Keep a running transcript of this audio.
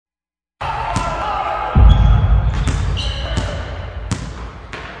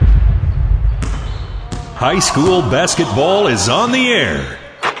High school basketball is on the air.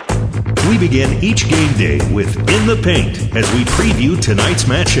 We begin each game day with In the Paint as we preview tonight's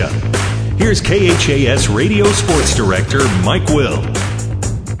matchup. Here's KHAS Radio Sports Director Mike Will.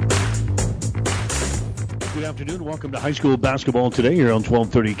 Good afternoon. Welcome to high school basketball today here on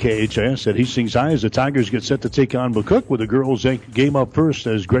 1230 KHAS at Hastings High as the Tigers get set to take on McCook with the girls game up first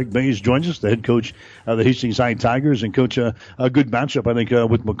as Greg Mays joins us, the head coach of the Hastings High Tigers. And, Coach, a good matchup, I think,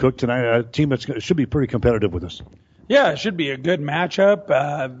 with McCook tonight, a team that should be pretty competitive with us. Yeah, it should be a good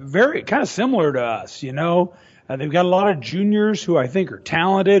matchup. Very kind of similar to us, you know. They've got a lot of juniors who I think are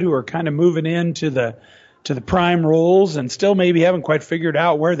talented, who are kind of moving into the prime roles and still maybe haven't quite figured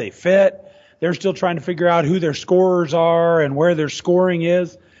out where they fit. They're still trying to figure out who their scorers are and where their scoring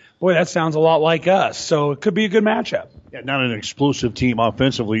is. Boy, that sounds a lot like us. So it could be a good matchup. Yeah, not an explosive team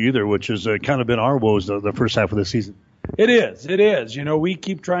offensively either, which has kind of been our woes the first half of the season. It is. You know, we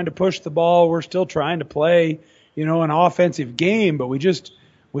keep trying to push the ball. We're still trying to play, you know, an offensive game, but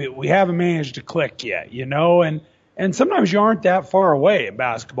we haven't managed to click yet, you know, and sometimes you aren't that far away in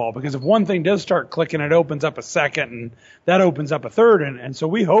basketball because if one thing does start clicking, it opens up a second and that opens up a third. And so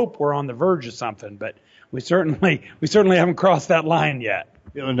we hope we're on the verge of something, but we certainly haven't crossed that line yet.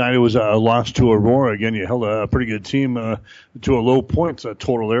 The other night it was a loss to Aurora. Again, you held a pretty good team to a low points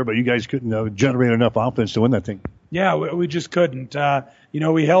total there, but you guys couldn't generate enough offense to win that thing. Yeah, we just couldn't. You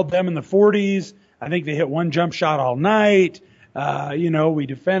know, we held them in the 40s. I think they hit one jump shot all night. You know, we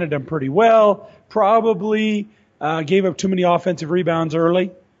defended them pretty well. Probably gave up too many offensive rebounds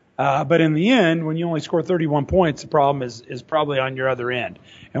early. But in the end, when you only score 31 points, the problem is probably on your other end.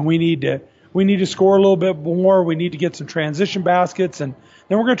 And we need to score a little bit more. We need to get some transition baskets. And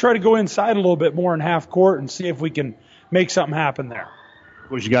then we're going to try to go inside a little bit more in half court and see if we can make something happen there. Of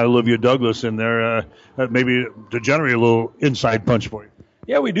course, you got Olivia Douglas in there, maybe to generate a little inside punch for you.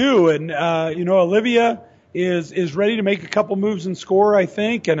 Yeah, we do. And, you know, Olivia is ready to make a couple moves and score, I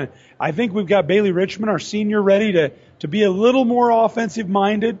think. And I think we've got Bailey Richmond, our senior, ready to be a little more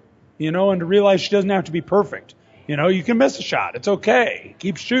offensive-minded, you know, and to realize she doesn't have to be perfect. You know, you can miss a shot. It's okay.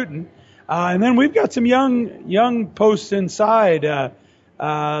 Keep shooting. And then we've got some young posts inside.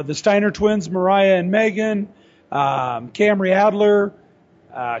 The Steiner twins, Mariah and Megan, Camry Adler,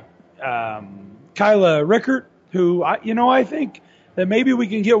 Kyla Rickert, who, I think that maybe we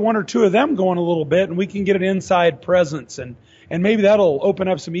can get one or two of them going a little bit and we can get an inside presence and maybe that'll open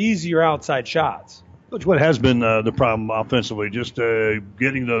up some easier outside shots. Which what has been the problem offensively, just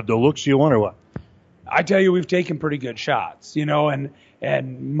getting the looks you want or what? I tell you, we've taken pretty good shots, you know,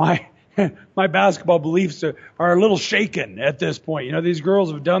 and my my basketball beliefs are a little shaken at this point. You know, these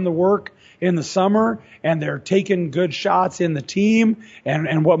girls have done the work in the summer and they're taking good shots in the team.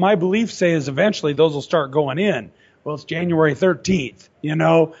 And what my beliefs say is eventually those will start going in. Well, it's January 13th, you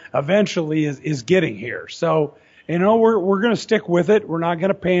know, eventually is getting here. So, you know, we're going to stick with it. We're not going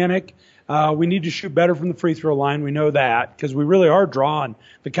to panic. We need to shoot better from the free throw line. We know that because we really are drawing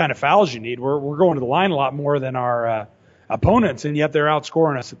the kind of fouls you need. We're going to the line a lot more than our opponents, and yet they're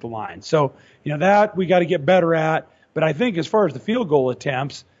outscoring us at the line. So, you know, that we got to get better at. But I think as far as the field goal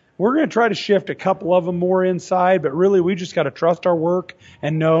attempts, we're going to try to shift a couple of them more inside, but really we just got to trust our work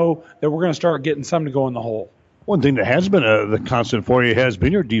and know that we're going to start getting some to go in the hole. One thing that has been the constant for you has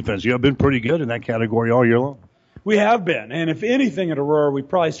been your defense. You have been pretty good in that category all year long. We have been. And if anything at Aurora, we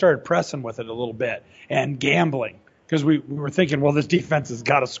probably started pressing with it a little bit and gambling because we were thinking, well, this defense has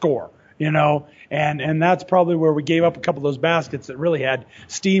got to score, you know, and that's probably where we gave up a couple of those baskets that really had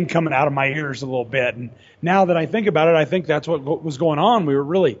steam coming out of my ears a little bit. And now that I think about it, I think that's what was going on. We were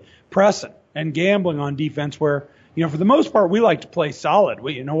really pressing and gambling on defense where, you know, for the most part, we like to play solid.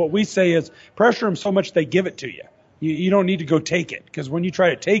 You know, what we say is pressure them so much they give it to you. You don't need to go take it because when you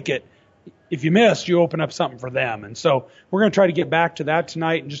try to take it, if you miss, you open up something for them. And so we're going to try to get back to that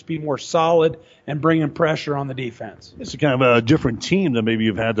tonight and just be more solid and bring in pressure on the defense. It's kind of a different team than maybe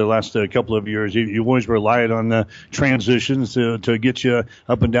you've had the last couple of years. You've always relied on the transitions to get you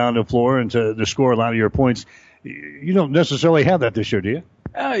up and down the floor and to score a lot of your points. You don't necessarily have that this year, do you?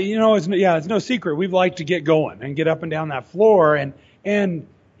 You know, it's no secret. We've liked to get going and get up and down that floor, and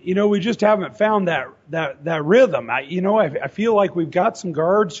you know, we just haven't found that rhythm. I feel like we've got some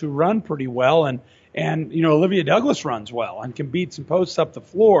guards who run pretty well, and you know, Olivia Douglas runs well and can beat some posts up the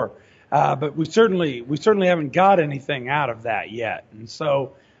floor, but we certainly haven't got anything out of that yet. And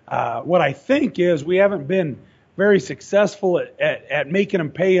so, what I think is we haven't been very successful at making them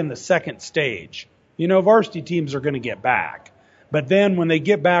pay in the second stage. You know, varsity teams are going to get back. But then when they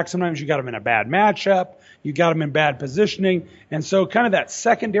get back, sometimes you got them in a bad matchup. You got them in bad positioning. And so kind of that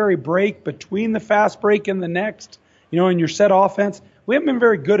secondary break between the fast break and the next, you know, in your set offense, we haven't been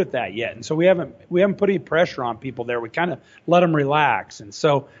very good at that yet. And so we haven't put any pressure on people there. We kind of let them relax. And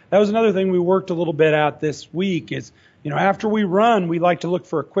so that was another thing we worked a little bit at this week is, after we run, we like to look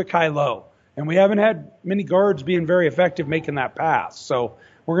for a quick high-low. And we haven't had many guards being very effective making that pass. So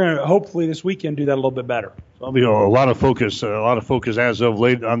we're going to hopefully this weekend do that a little bit better. There'll be a lot of focus as of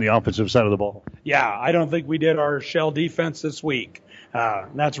late on the offensive side of the ball. Yeah, I don't think we did our shell defense this week.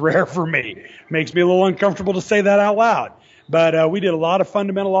 That's rare for me. Makes me a little uncomfortable to say that out loud. But we did a lot of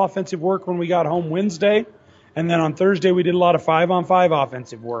fundamental offensive work when we got home Wednesday. And then on Thursday, we did a lot of 5-on-5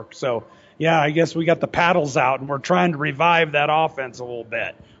 offensive work. So, yeah, I guess we got the paddles out, and we're trying to revive that offense a little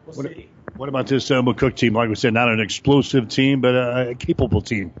bit. We'll see. What about this McCook team? Like we said, not an explosive team, but a capable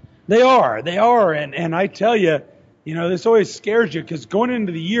team. They are. And I tell you, this always scares you because going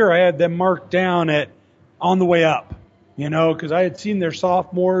into the year, I had them marked down at on the way up, because I had seen their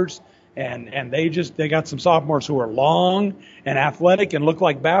sophomores and they got some sophomores who are long and athletic and look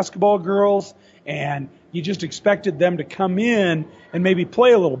like basketball girls. And you just expected them to come in and maybe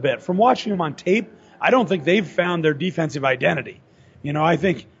play a little bit. From watching them on tape, I don't think they've found their defensive identity. I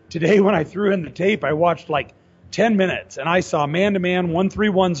think today when I threw in the tape, I watched like 10 minutes, and I saw man-to-man,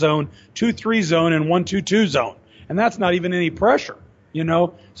 1-3-1 zone, 2-3 zone, and 1-2-2 zone. And that's not even any pressure,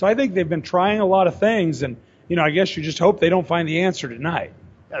 So I think they've been trying a lot of things, and, I guess you just hope they don't find the answer tonight.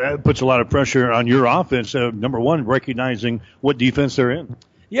 Yeah, that puts a lot of pressure on your offense, number one, recognizing what defense they're in.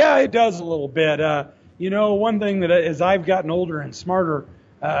 Yeah, it does a little bit. One thing that as I've gotten older and smarter,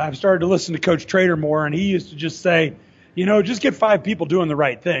 I've started to listen to Coach Trader more, and he used to just say, just get 5 people doing the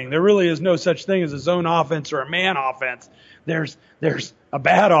right thing. There really is no such thing as a zone offense or a man offense. There's a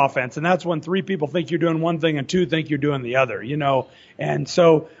bad offense, and that's when 3 people think you're doing one thing and 2 think you're doing the other, And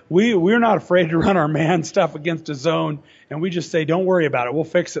so we're not afraid to run our man stuff against a zone, and we just say, don't worry about it. We'll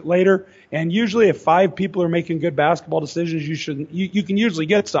fix it later. And usually if 5 people are making good basketball decisions, you can usually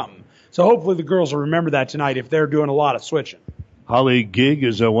get something. So hopefully the girls will remember that tonight if they're doing a lot of switching. Holly Gigg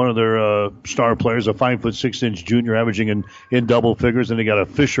is one of their star players, a 5'6" junior, averaging in double figures, and they got a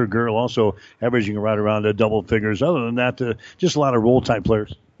Fisher girl also averaging right around double figures. Other than that, just a lot of role type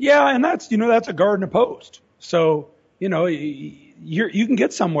players. Yeah, and that's a guard and a post. So you can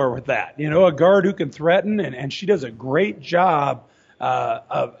get somewhere with that. A guard who can threaten, and she does a great job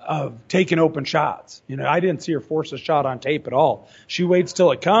of taking open shots. I didn't see her force a shot on tape at all. She waits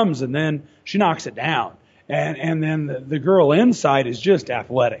till it comes, and then she knocks it down. And then the girl inside is just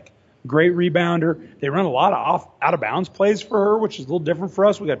athletic. Great rebounder. They run a lot of out-of-bounds plays for her, which is a little different for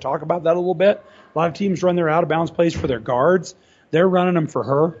us. We got to talk about that a little bit. A lot of teams run their out-of-bounds plays for their guards. They're running them for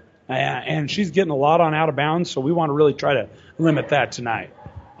her. And she's getting a lot on out-of-bounds, so we want to really try to limit that tonight.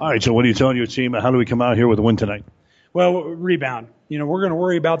 All right, so what are you telling your team? How do we come out here with a win tonight? Well, rebound. We're going to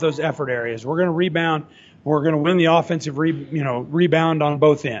worry about those effort areas. We're going to rebound. We're going to win the offensive rebound on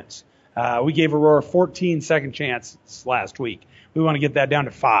both ends. We gave Aurora 14 second chances last week. We want to get that down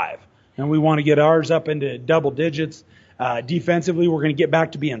to 5. And we want to get ours up into double digits. Defensively, we're going to get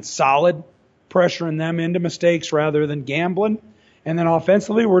back to being solid, pressuring them into mistakes rather than gambling. And then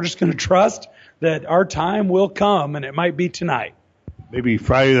offensively, we're just going to trust that our time will come, and it might be tonight. Maybe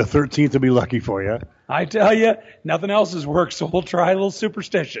Friday the 13th will be lucky for you. I tell you, nothing else has worked, so we'll try a little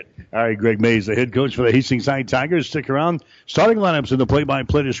superstition. All right, Greg Mays, the head coach for the Hastings High Tigers. Stick around. Starting lineups in the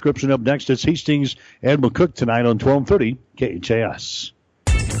play-by-play description up next. It's Hastings and McCook tonight on 1230 KHAS.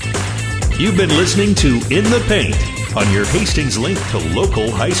 You've been listening to In the Paint on your Hastings link to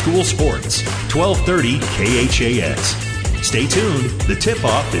local high school sports, 1230 KHAS. Stay tuned. The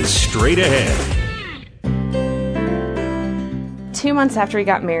tip-off is straight ahead. 2 months after he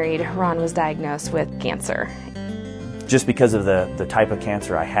got married, Ron was diagnosed with cancer. Just because of the type of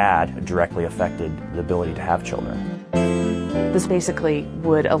cancer I had, it directly affected the ability to have children. This basically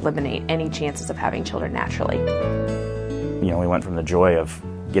would eliminate any chances of having children naturally. We went from the joy of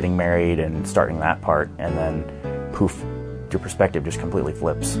getting married and starting that part, and then poof, your perspective just completely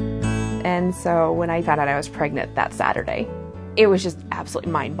flips. And so when I found out I was pregnant that Saturday, it was just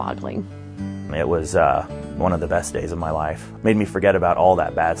absolutely mind-boggling. It was one of the best days of my life. Made me forget about all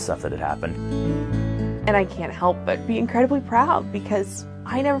that bad stuff that had happened. And I can't help but be incredibly proud because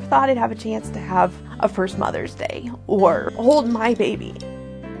I never thought I'd have a chance to have a first Mother's Day or hold my baby.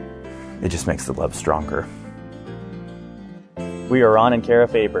 It just makes the love stronger. We are Ron and Kara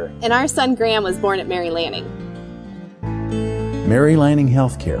Faber. And our son Graham was born at Mary Lanning. Mary Lanning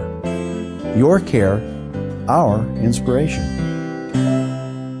Healthcare. Your care, our inspiration.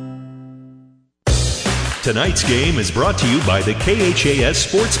 Tonight's game is brought to you by the KHAS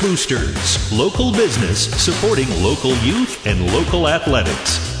Sports Boosters, local business supporting local youth and local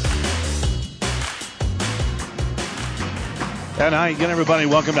athletics. And hi again, everybody.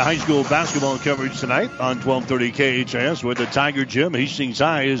 Welcome to high school basketball coverage tonight on 1230 KHIS with the Tiger Gym. Hastings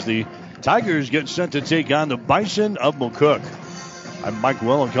High as the Tigers get set to take on the Bison of McCook. I'm Mike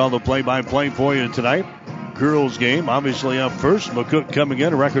Will and call the play-by-play for you tonight. Girls game, obviously up first. McCook coming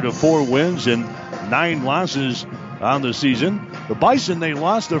in, a record of 4 wins and 9 losses on the season. The Bison, they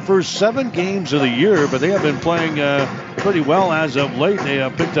lost their first 7 games of the year, but they have been playing pretty well as of late. They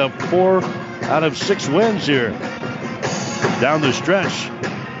have picked up 4 out of 6 wins here down the stretch,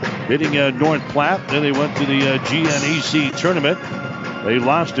 hitting North Platte. Then they went to the GNEC tournament. They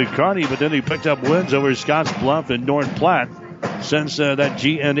lost to Kearney, but then they picked up wins over Scotts Bluff and North Platte. Since that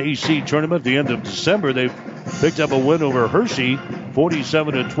GNEC tournament, the end of December, they've picked up a win over Hershey,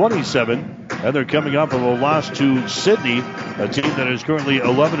 47-27, and they're coming off of a loss to Sydney, a team that is currently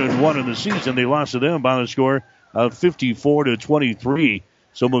 11-1 in the season. They lost to them by a score of 54-23.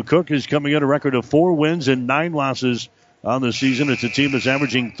 So McCook is coming in a record of 4 wins and 9 losses on the season. It's a team that's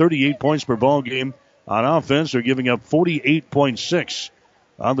averaging 38 points per ball game on offense. They're giving up 48.6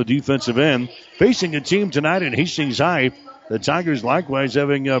 on the defensive end. Facing a team tonight in Hastings High, the Tigers likewise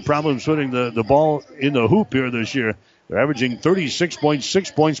having problems putting the ball in the hoop here this year. They're averaging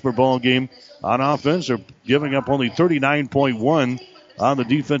 36.6 points per ball game on offense. They're giving up only 39.1 on the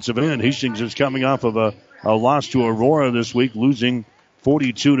defensive end. Hastings is coming off of a loss to Aurora this week, losing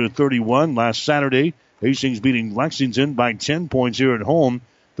 42-31 last Saturday. Hastings beating Lexington by 10 points here at home,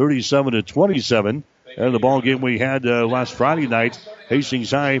 37-27. And the ball game we had last Friday night,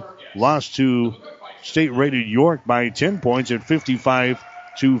 Hastings High lost to state-rated York by 10 points at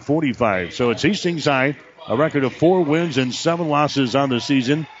 55-45. So it's Hastings High, a record of 4 wins and 7 losses on the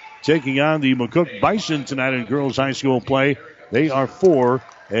season, taking on the McCook Bison tonight in girls high school play. They are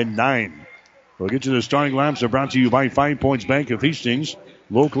 4-9. We'll get you the starting lineups. They're brought to you by 5 Points Bank of Hastings.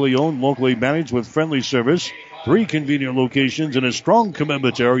 Locally owned, locally managed with friendly service. 3 convenient locations and a strong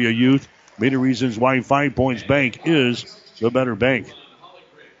commitment to area youth. Many reasons why 5 Points Bank is the better bank.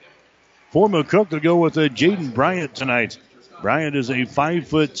 For McCook, to go with Jaden Bryant tonight. Bryant is a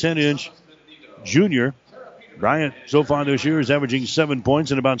 5'10" junior. Bryant, so far this year, is averaging 7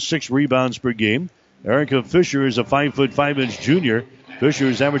 points and about 6 rebounds per game. Erica Fisher is a 5'5" junior. Fisher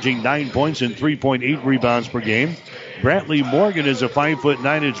is averaging 9 points and 3.8 rebounds per game. Brantley Morgan is a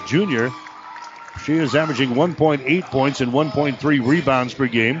 5'9" junior. She is averaging 1.8 points and 1.3 rebounds per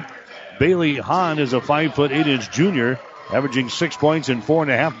game. Bailey Hahn is a 5'8" junior, averaging 6 points and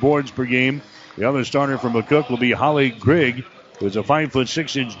 4.5 boards per game. The other starter for McCook will be Holly Grigg, who is a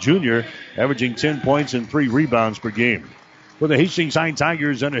 5'6" junior, averaging 10 points and 3 rebounds per game. For the Hastings High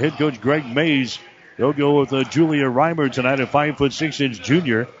Tigers under head coach Greg Mays, they'll go with Julia Reimer tonight, a 5'6"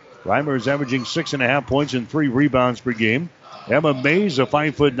 junior. Reimer is averaging 6.5 points and 3 rebounds per game. Emma Mays, a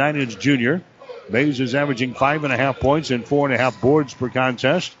 5'9" junior. Mays is averaging 5.5 points and 4.5 boards per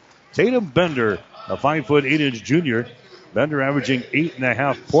contest. Tatum Bender, a 5'8" junior. Bender averaging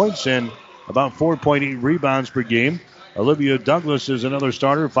 8.5 points and about 4.8 rebounds per game. Olivia Douglas is another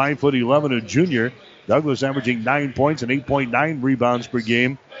starter, 5'11", a junior. Douglas averaging 9 points and 8.9 rebounds per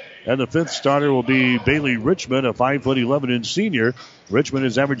game. And the 5th starter will be Bailey Richmond, a 5'11" senior. Richmond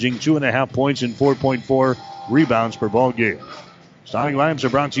is averaging 2.5 points and 4.4 rebounds per ball game. Starting lineups are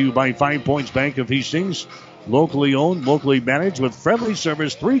brought to you by 5 Points Bank of Hastings. Locally owned, locally managed with friendly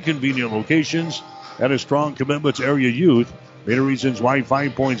service, 3 convenient locations, and a strong commitment to area youth. Many reasons why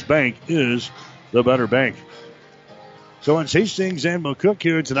 5 Points Bank is the better bank. So it's Hastings and McCook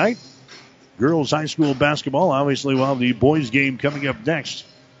here tonight. Girls high school basketball. Obviously, we'll have the boys game coming up next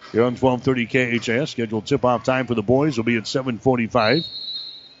here on 1230 KHIS. Scheduled tip-off time for the boys will be at 7:45.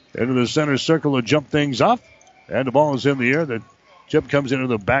 Into the center circle to jump things off. And the ball is in the air. The tip comes into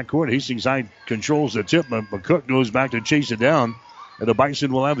the backcourt. Hastings High controls the tip, but McCook goes back to chase it down. And the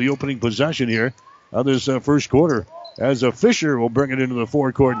Bison will have the opening possession here of this first quarter. As a Fisher will bring it into the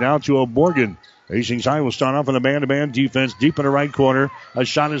forecourt now to a Morgan. Hastings High will start off in a man-to-man defense deep in the right corner. A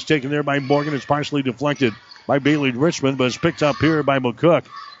shot is taken there by Morgan. It's partially deflected by Bailey Richmond, but it's picked up here by McCook.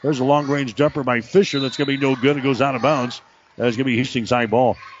 There's a long-range jumper by Fisher that's going to be no good. It goes out of bounds. That's going to be Hastings High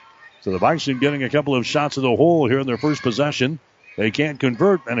ball. So the Bison getting a couple of shots of the hole here in their first possession. They can't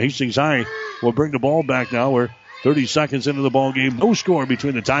convert, and Hastings High will bring the ball back now. We're 30 seconds into the ball game. No score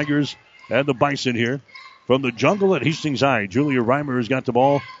between the Tigers and the Bison here. From the jungle at Hastings High, Julia Reimer has got the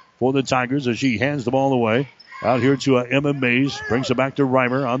ball for the Tigers as she hands the ball away. Out here to Emma Mays. Brings it back to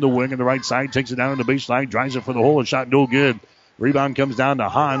Reimer on the wing on the right side. Takes it down on the baseline. Drives it for the hole. A shot no good. Rebound comes down to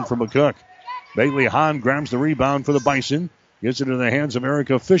Hahn from McCook. Bailey Hahn grabs the rebound for the Bison. Gets it in the hands of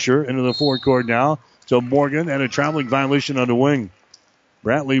Erica Fisher into the forecourt now to Morgan, and a traveling violation on the wing.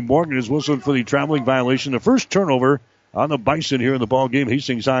 Brantley Morgan is whistled for the traveling violation. The first turnover on the Bison here in the ball game.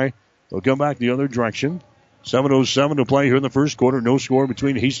 Hastings High will come back the other direction. 7:07 to play here in the first quarter. No score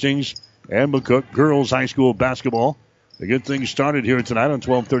between Hastings and McCook girls high school basketball. To get things started here tonight on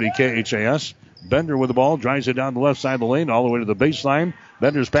 1230 KHAS. Bender with the ball, drives it down the left side of the lane, all the way to the baseline.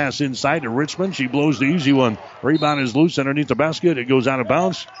 Bender's pass inside to Richmond. She blows the easy one. Rebound is loose underneath the basket. It goes out of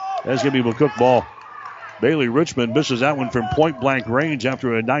bounds. That's going to be McCook ball. Bailey Richmond misses that one from point-blank range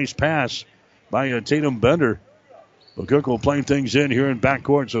after a nice pass by Tatum Bender. McCook will play things in here in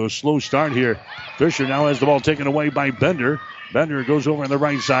backcourt, so a slow start here. Fisher now has the ball taken away by Bender. Bender goes over on the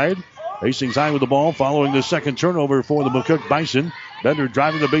right side. Hastings High with the ball following the second turnover for the McCook Bison. Bender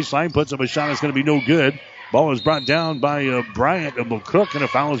driving the baseline, puts up a shot that's going to be no good. Ball is brought down by Bryant of McCook, and a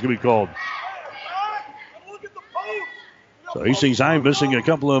foul is going to be called. So Hastings High missing a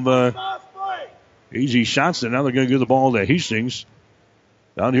couple of easy shots, and now they're going to give the ball to Hastings.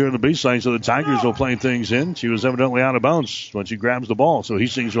 Down here in the baseline, so the Tigers will play things in. She was evidently out of bounds when she grabs the ball, so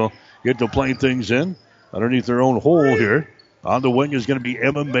Hastings will get to play things in underneath their own hole here. On the wing is going to be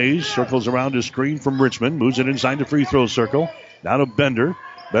Emma Mays. Circles around a screen from Richmond. Moves it inside the free throw circle. Now to Bender.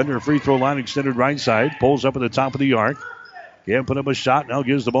 Bender free throw line extended right side. Pulls up at the top of the arc. Can't put up a shot. Now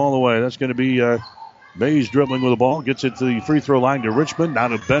gives the ball away. That's going to be Mays dribbling with the ball. Gets it to the free throw line to Richmond. Now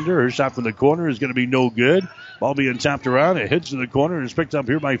to Bender. Her shot from the corner is going to be no good. Ball being tapped around. It hits in the corner and is picked up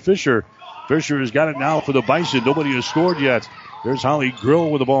here by Fisher. Fisher has got it now for the Bison. Nobody has scored yet. There's Holly Grill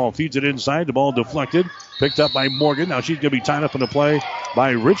with the ball. Feeds it inside. The ball deflected. Picked up by Morgan. Now she's going to be tied up in the play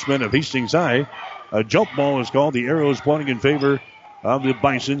by Richmond of Hastings High. A jump ball is called. The arrow is pointing in favor of the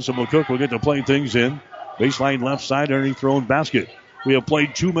Bison. So McCook will get to play things in. Baseline left side underneath their own basket. We have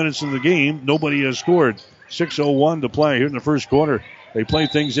played 2 minutes in the game. Nobody has scored. 6:01 to play here in the first quarter. They play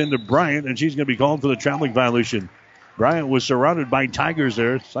things into Bryant, and she's going to be called for the traveling violation. Bryant was surrounded by Tigers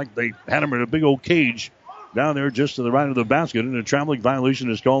there. It's like they had him in a big old cage down there just to the right of the basket, and a traveling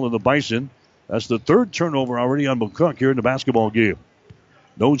violation is called on the Bison. That's the third turnover already on McCook here in the basketball game.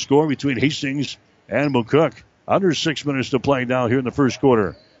 No score between Hastings and McCook. Under 6 minutes to play now here in the first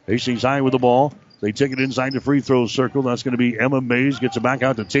quarter. Hastings High with the ball. They take it inside the free throw circle. That's going to be Emma Mays. Gets it back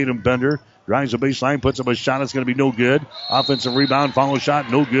out to Tatum Bender. Drives the baseline. Puts up a shot. It's going to be no good. Offensive rebound. Follow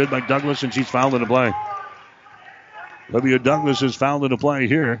shot. No good by Douglas, and she's fouled in the play. Olivia Douglas is fouled in the play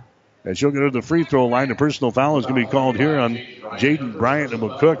here. And she'll get to the free throw line. The personal foul is going to be called here on Jaden Bryant and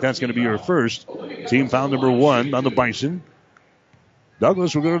McCook. That's going to be her first. Team foul number 1 on the Bison.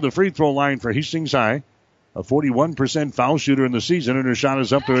 Douglas will go to the free throw line for Hastings High. A 41% foul shooter in the season, and her shot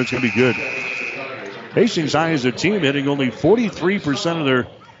is up there. It's going to be good. Hastings High is a team hitting only 43% of their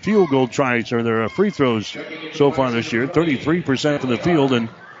field goal tries or their free throws so far this year. 33% from the field and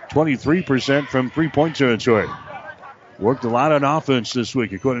 23% from three-point territory. Worked a lot on offense this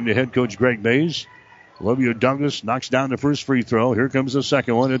week, according to head coach Greg Mays. Olivia Douglas knocks down the first free throw. Here comes the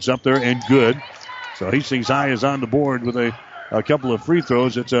second one. It's up there and good. So Hastings High is on the board with a couple of free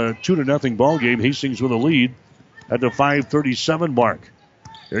throws. It's a 2-0 ball game. Hastings with a lead at the 5:37 mark.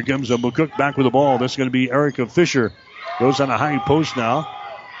 Here comes a McCook back with the ball. That's going to be Erica Fisher. Goes on a high post now.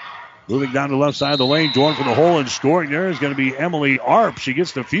 Moving down the left side of the lane. Going for the hole and scoring there is going to be Emily Arp. She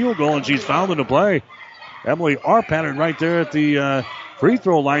gets the field goal and she's fouled in the play. Emily Arp had it right there at the free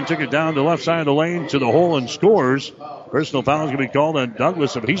throw line. Took it down the left side of the lane to the hole and scores. Personal foul is going to be called on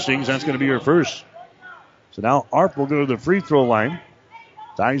Douglas of Hastings. That's going to be her first. So now Arp will go to the free throw line.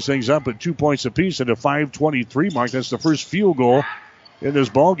 Ties things up at 2 points apiece at a 5:23 mark. That's the first field goal in this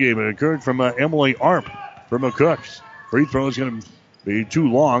ball game. It occurred from Emily Arp for McCook. Free throw is going to be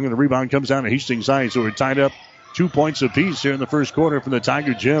too long, and the rebound comes down to Hastings High. So we're tied up 2 points apiece here in the first quarter from the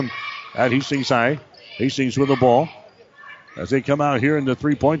Tiger Gym at Hastings High. Hastings with the ball. As they come out here in the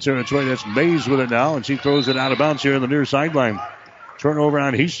three-point territory, that's Mays with it now, and she throws it out of bounds here on the near sideline. Turnover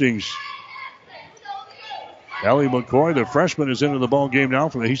on Hastings. Ellie McCoy, the freshman, is into the ball game now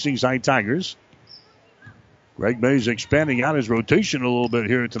for the Hastings High Tigers. Greg Mays expanding out his rotation a little bit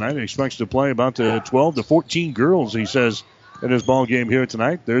here tonight. He expects to play about 12 to 14 girls, he says, in his ball game here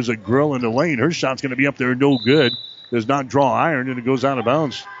tonight. There's a Grill in the lane. Her shot's going to be up there, no good. Does not draw iron, and it goes out of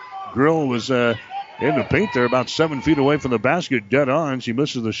bounds. Grill was in the paint there, about 7 feet away from the basket, dead on. She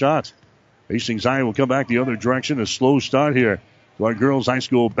misses the shot. Hastings High will come back the other direction. A slow start here to our girls' high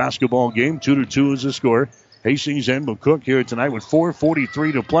school basketball game. 2-2 is the score. Hastings and McCook here tonight with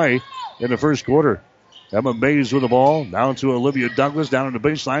 4:43 to play in the first quarter. Emma Mays with the ball. Down to Olivia Douglas down on the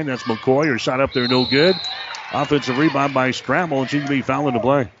baseline. That's McCoy. Her shot up there, no good. Offensive rebound by Scramble, and she's going to be fouled in the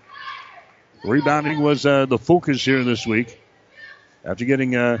play. Rebounding was the focus here this week. After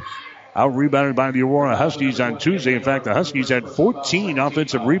getting out-rebounded by the Aurora Huskies on Tuesday. In fact, the Huskies had 14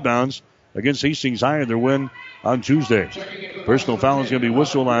 offensive rebounds against Hastings High in their win on Tuesday. Personal foul is going to be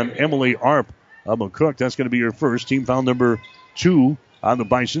whistled on Emily Arp of McCook. That's going to be her first. Team foul number 2 on the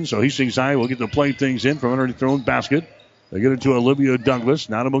Bison. So Hastings High will get to play things in from underneath their own basket. They get it to Olivia Douglas,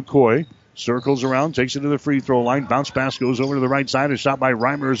 now to McCoy. Circles around, takes it to the free throw line. Bounce pass goes over to the right side. A shot by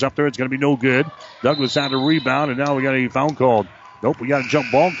Reimer is up there. It's going to be no good. Douglas had a rebound, and now we got a foul called. Nope, we got a jump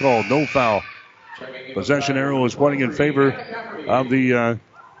ball called. No foul. Possession arrow is pointing in favor of the,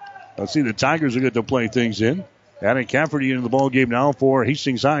 the Tigers will get to play things in. Adding Cafferty into the ball game now for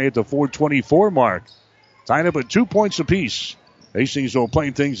Hastings High at the 4:24 mark. Tied up at 2 points apiece. Hastings will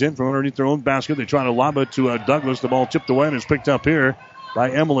play things in from underneath their own basket. They try to lob it to Douglas. The ball tipped away and is picked up here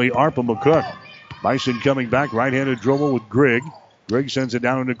by Emily Arp of McCook. Bison coming back, right-handed dribble with Grigg. Grigg sends it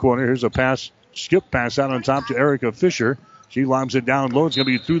down in the corner. Here's a pass, skip pass out on top to Erica Fisher. She lobs it down low. It's going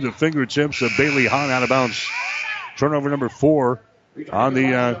to be through the fingertips of Bailey Hahn out of bounds. Turnover number 4 on the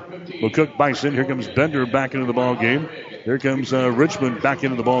McCook Bison. Here comes Bender back into the ball game. Here comes Richmond back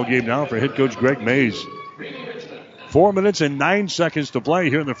into the ball game now for head coach Greg Mays. 4 minutes and 9 seconds to play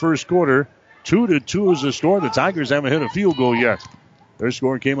here in the first quarter. 2-2 is the score. The Tigers haven't hit a field goal yet. Their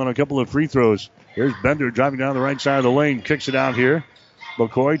score came on a couple of free throws. Here's Bender driving down the right side of the lane. Kicks it out here.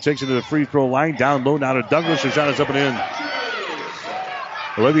 McCoy takes it to the free throw line. Down low now to Douglas. Her shot is up and in.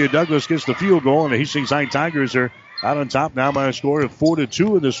 Olivia Douglas gets the field goal, and the Hastings High Tigers are out on top now by a score of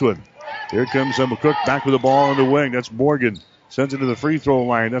 4-2 in this one. Here comes McCook back with the ball on the wing. That's Morgan. Sends it to the free throw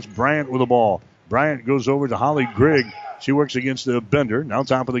line. That's Bryant with the ball. Bryant goes over to Holly Grigg. She works against the Bender. Now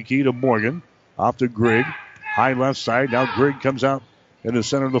top of the key to Morgan. Off to Grigg. High left side. Now Grigg comes out in the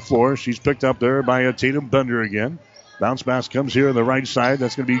center of the floor. She's picked up there by Tatum Bender again. Bounce pass comes here on the right side.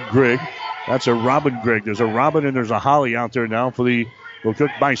 That's going to be Grigg. That's a Robin Grigg. There's a Robin and there's a Holly out there now for the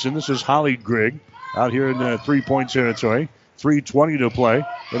McCook Bison. This is Holly Grigg out here in the 3-point territory. 3:20 to play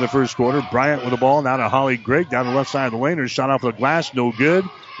in the first quarter. Bryant with the ball. Now to Holly Grigg down the left side of the lane. Her shot off the glass. No good.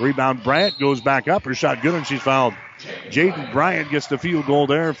 Rebound Bryant goes back up. Her shot good and she's fouled. Jaden Bryant gets the field goal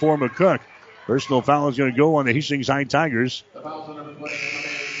there for McCook. Personal foul is going to go on the Hastings High Tigers.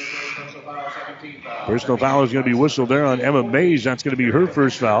 Personal foul is going to be whistled there on Emma Mays. That's going to be her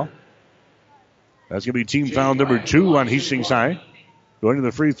first foul. That's going to be team foul number 2 on Hastings High. Going to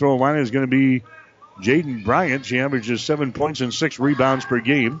the free throw line is going to be Jaden Bryant. She averages 7 points and 6 rebounds per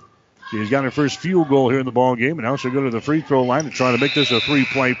game. She's got her first field goal here in the ball game, and now she'll go to the free throw line and try to make this a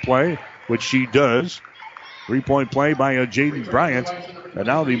 3-point play, which she does. 3-point play by Jaden Bryant. And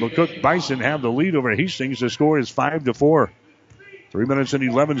now the McCook Bison have the lead over Hastings. The score is 5-4. 3 minutes and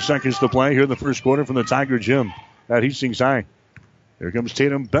 11 seconds to play here in the first quarter from the Tiger Gym at Hastings High. Here comes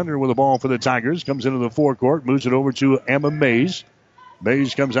Tatum Bender with the ball for the Tigers. Comes into the forecourt, moves it over to Emma Mays.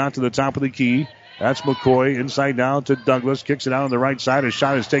 Mays comes out to the top of the key. That's McCoy inside down to Douglas. Kicks it out on the right side. A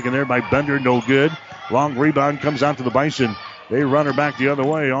shot is taken there by Bender. No good. Long rebound comes out to the Bison. They run her back the other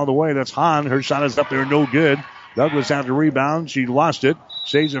way, all the way. That's Hahn. Her shot is up there. No good. Douglas had to rebound. She lost it.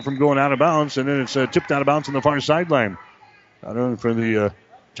 Saves it from going out of bounds. And then it's tipped out of bounds on the far sideline. I don't know for the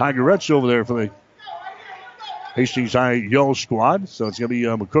Tigerettes over there for the Hastings High Yell squad. So it's going to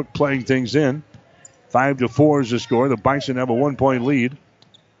be McCook playing things in. 5-4 is the score. The Bison have a 1-point lead.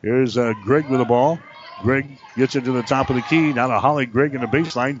 Here's Grigg with the ball. Grigg gets it to the top of the key. Now to Holly Grigg in the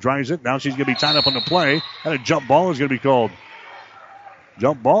baseline. Drives it. Now she's going to be tied up on the play. And a jump ball is going to be called.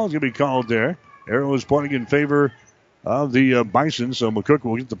 Jump ball is going to be called there. Arrow is pointing in favor of the Bison. So McCook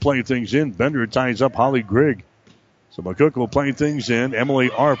will get to play things in. Bender ties up Holly Grigg. So McCook will play things in. Emily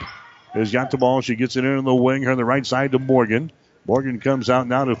Arp has got the ball. She gets it in on the wing here on the right side to Morgan. Morgan comes out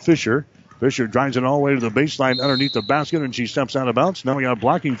now to Fisher. Fisher drives it all the way to the baseline underneath the basket, and she steps out of bounds. Now we got a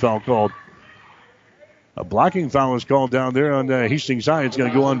blocking foul called. A blocking foul is called down there on Hastings High. It's going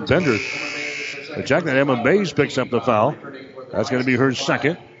to go on Bender. Check that. Emma Mays picks up the foul. That's going to be her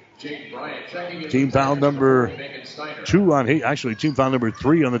second. Team foul number 2 on team foul number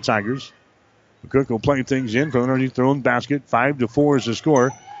 3 on the Tigers. McCook will play things in from underneath their own basket. 5-4 is the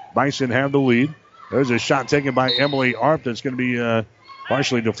score. Bison have the lead. There's a shot taken by Emily Arp that's going to be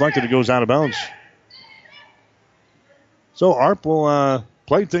partially deflected. It goes out of bounds. So Arp will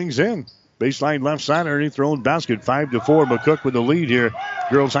play things in. Baseline left side underneath their own basket. 5-4. McCook with the lead here.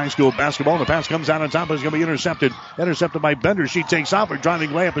 Girls High School basketball. The pass comes out on top. It's going to be intercepted. Intercepted by Bender. She takes off. Her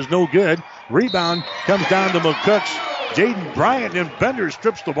driving layup is no good. Rebound comes down to McCook's Jaden Bryant, and Bender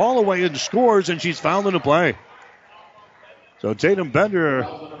strips the ball away and scores, and she's fouled in the play. So Tatum Bender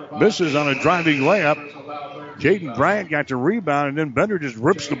misses on a driving layup. Jaden Bryant got the rebound, and then Bender just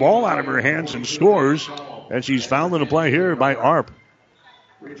rips the ball out of her hands and scores, and she's fouled in the play here by Arp.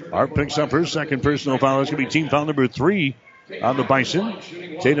 Arp picks up her second personal foul. It's going to be team foul number 3 on the Bison.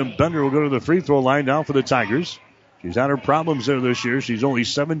 Tatum Bender will go to the free throw line now for the Tigers. She's had her problems there this year. She's only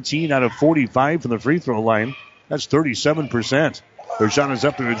 17 out of 45 from the free throw line. That's 37%. Her shot is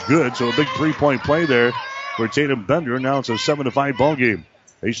up there. It's good. So a big three-point play there for Tatum Bender. Now it's a 7-5 ball game.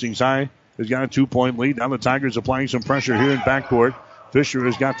 Hastings High has got a 2-point lead. Now the Tigers applying some pressure here in backcourt. Fisher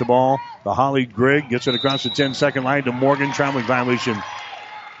has got the ball. The Holly Grigg gets it across the 10-second line to Morgan. Traveling violation.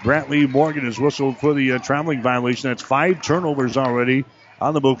 Brantley Morgan is whistled for the traveling violation. That's 5 turnovers already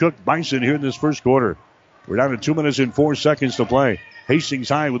on the McCook Bison here in this first quarter. We're down to 2 minutes and 4 seconds to play. Hastings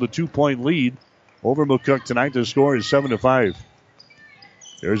High with a 2-point lead over McCook tonight. The score is 7-5.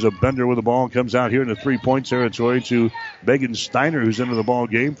 There's a Bender with the ball. Comes out here in the 3-point territory to Megan Steiner, who's into the ball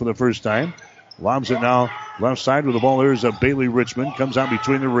game for the first time. Lobs it now left side with the ball. There's a Bailey Richmond. Comes out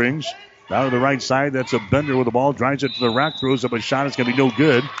between the rings. Now to the right side. That's a Bender with the ball. Drives it to the rack. Throws up a shot. It's going to be no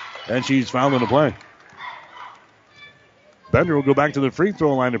good. And she's fouled in the play. Bender will go back to the free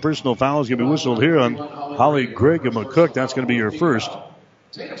throw line. The personal foul is going to be whistled here on Holly Grigg and McCook. That's going to be her first.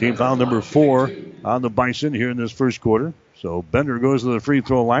 Team foul number 4 on the Bison here in this first quarter. So Bender goes to the free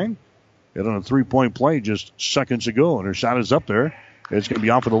throw line. Hit on a 3-point play just seconds ago, and her shot is up there. It's going to be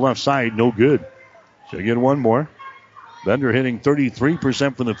off of the left side. No good. So again, one more. Bender hitting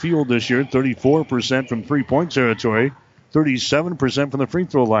 33% from the field this year, 34% from 3-point territory, 37% from the free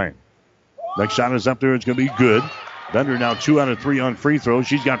throw line. Next shot is up there. It's going to be good. Bender now 2 out of 3 on free throws.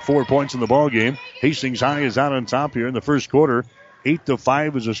 She's got 4 points in the ball game. Hastings High is out on top here in the first quarter.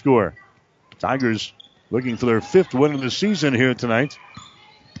 8-5 is the score. Tigers looking for their 5th win of the season here tonight.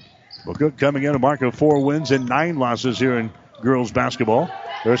 McCook coming in a mark of 4 wins and 9 losses here in girls basketball.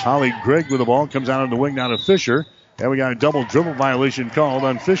 There's Holly Grigg with the ball. Comes out on the wing now to Fisher. And we got a double dribble violation called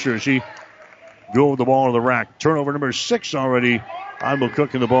on Fisher. She drove the ball to the rack. Turnover number 6 already on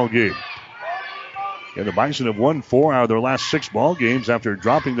McCook in the ball game. And the Bison have won 4 out of their last 6 ball games after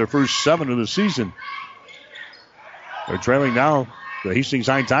dropping their first 7 of the season. They're trailing now the Hastings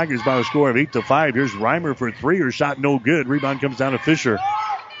High Tigers by a score of 8-5. Here's Reimer for 3. Her shot no good. Rebound comes down to Fisher.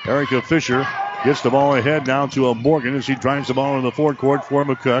 Erica Fisher gets the ball ahead now to a Morgan as he drives the ball in the forecourt for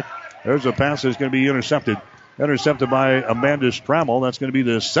McCook. There's a pass that's going to be intercepted. Intercepted by Amanda Strammel. That's going to be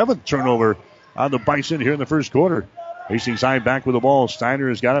the 7th turnover on the Bison here in the first quarter. Hastings High back with the ball. Steiner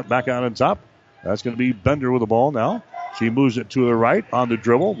has got it back out on top. That's going to be Bender with the ball now. She moves it to the right on the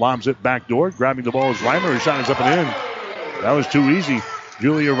dribble. Lobs it back door. Grabbing the ball is Reimer. Her shot is up and in. That was too easy.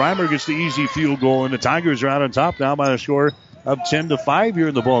 Julia Reimer gets the easy field goal, and the Tigers are out on top now by a score of 10-5 here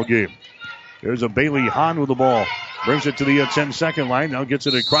in the ball game. There's a Bailey Hahn with the ball. Brings it to the 10-second line. Now gets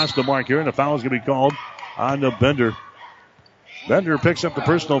it across the mark here, and a foul is going to be called on the Bender. Bender picks up the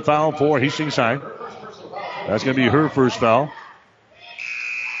personal foul for Hastings High. That's going to be her first foul.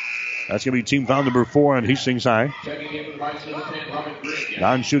 That's going to be team foul number 4 on Hastings High.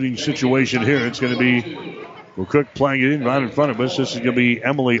 Non-shooting situation here. It's going to be McCook playing it in right in front of us. This is going to be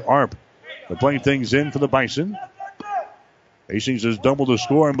Emily Arp. They're playing things in for the Bison. Hastings has doubled the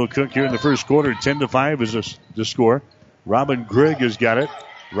score on McCook here in the first quarter. 10-5 is the score. Robin Grigg has got it.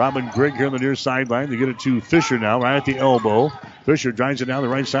 Robin Grigg here on the near sideline. They get it to Fisher now, right at the elbow. Fisher drives it down the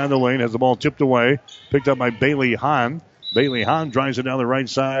right side of the lane. Has the ball tipped away. Picked up by Bailey Hahn. Bailey Hahn drives it down the right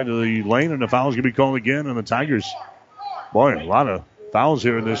side of the lane, and the foul's going to be called again on the Tigers. Boy, a lot of fouls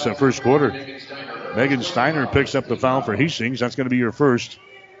here in this first quarter. Megan Steiner picks up the foul for Hastings. That's going to be her first.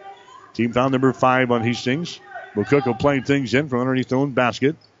 Team foul number 5 on Hastings. McCook will play things in from underneath their own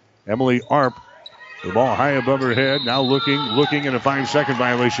basket. Emily Arp, the ball high above her head. Now looking at a 5-second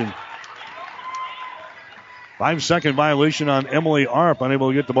violation. 5-second violation on Emily Arp. Unable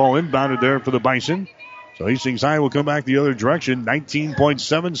to get the ball inbounded there for the Bison. So Hastings High will come back the other direction.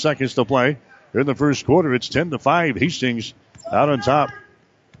 19.7 seconds to play. Here in the first quarter, it's 10-5. Hastings out on top.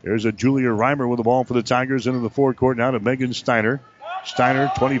 There's a Julia Reimer with the ball for the Tigers into the forecourt now to Megan Steiner.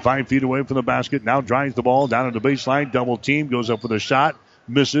 Steiner 25 feet away from the basket. Now drives the ball down to the baseline. Double team. Goes up with a shot.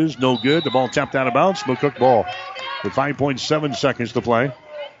 Misses. No good. The ball tapped out of bounds. McCook ball with 5.7 seconds to play.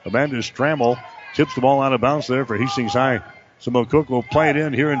 Amanda Strammel tips the ball out of bounds there for Hastings High. So McCook will play it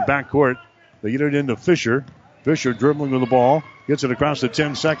in here in backcourt. They get it into Fisher. Fisher dribbling with the ball. Gets it across the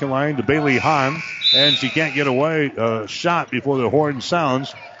 10-second line to Bailey Hahn. And she can't get away. A shot before the horn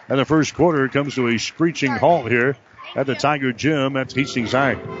sounds. And the first quarter comes to a screeching halt here at the Tiger Gym at Hastings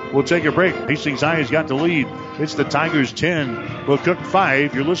High. We'll take a break. Hastings High has got the lead. It's the Tigers 10, McCook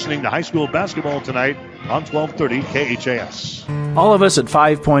 5. You're listening to high school basketball tonight on 1230 KHAS. All of us at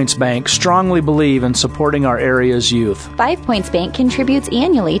 5 Points Bank strongly believe in supporting our area's youth. 5 Points Bank contributes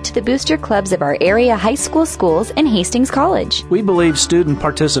annually to the booster clubs of our area high school schools and Hastings College. We believe student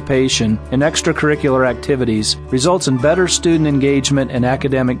participation in extracurricular activities results in better student engagement and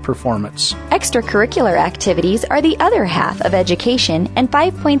academic performance. Extracurricular activities are the other half of education, and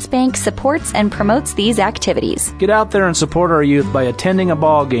 5 Points Bank supports and promotes these activities. Get out there and support our youth by attending a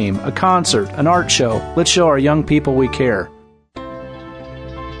ball game, a concert, an art show. Let's show our young people we care.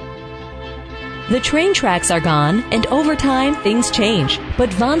 The train tracks are gone, and over time, things change.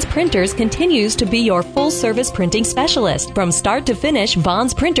 But Vaughn's Printers continues to be your full-service printing specialist. From start to finish,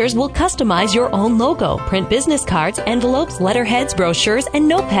 Vaughn's Printers will customize your own logo, print business cards, envelopes, letterheads, brochures, and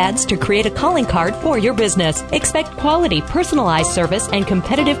notepads to create a calling card for your business. Expect quality, personalized service and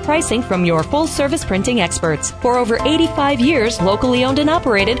competitive pricing from your full-service printing experts. For over 85 years, locally owned and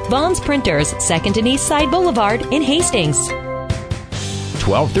operated, Vaughn's Printers, 2nd and East Side Boulevard in Hastings.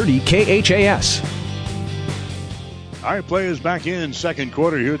 1230 KHAS. All right, play is back in second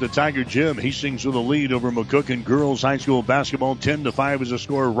quarter here at the Tiger Gym. Hastings with a lead over McCook in girls high school basketball. 10-5 is the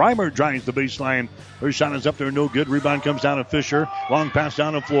score. Reimer drives the baseline. Her shot is up there, no good. Rebound comes down to Fisher. Long pass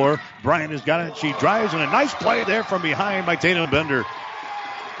down the floor. Bryant has got it. She drives, and a nice play there from behind by Tatum Bender.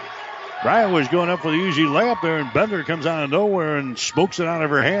 Bryant was going up for the easy layup there, and Bender comes out of nowhere and smokes it out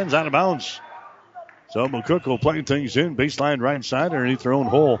of her hands, out of bounds. So McCook will play things in. Baseline right side underneath their own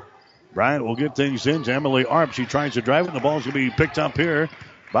hole. Bryant will get things in to Emily Arp. She tries to drive it. The ball's going to be picked up here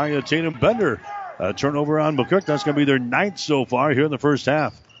by Tatum Bender. Turnover on McCook. That's going to be their 9th so far here in the first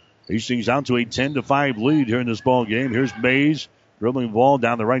half. Hastings out to a 10-5 lead here in this ball game. Here's Mays dribbling the ball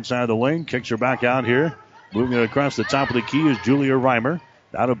down the right side of the lane. Kicks her back out here. Moving it across the top of the key is Julia Reimer.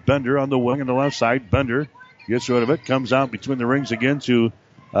 Out of Bender on the wing on the left side. Bender gets rid of it. Comes out between the rings again to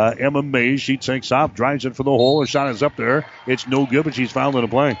Emma Mays. She takes off, drives it for the hole. Her shot is up there. It's no good, but she's fouled in the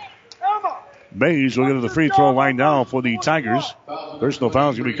play. Mays will get to the free throw line now for the Tigers. Personal foul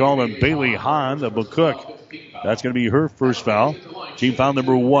is going to be called on Bailey Hahn of McCook. That's going to be her first foul. Team foul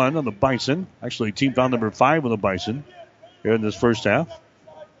number 1 on the Bison. Actually, team foul number 5 on the Bison here in this first half.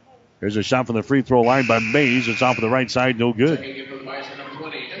 Here's a shot from the free throw line by Mays. It's off of the right side, no good.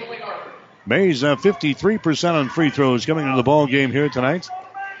 Mays 53% on free throws coming into the ball game here tonight.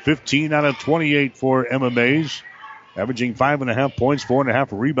 15 out of 28 for Emma Mays. Averaging 5.5 points, 4.5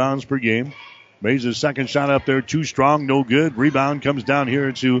 rebounds per game. Mays' second shot up there, too strong, no good. Rebound comes down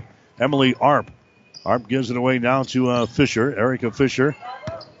here to Emily Arp. Arp gives it away now to Fisher, Erica Fisher.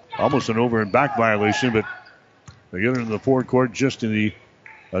 Almost an over and back violation, but they get into the forecourt just in the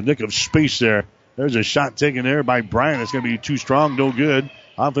nick of space there. There's a shot taken there by Bryant. It's going to be too strong, no good.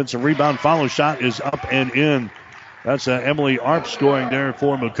 Offensive rebound follow shot is up and in. That's Emily Arp scoring there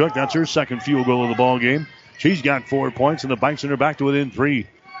for McCook. That's her second field goal of the ball game. She's got 4 points, and the Bison are back to within 3.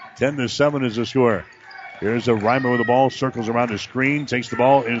 10-7 is the score. Here's a Reimer with the ball, circles around the screen, takes the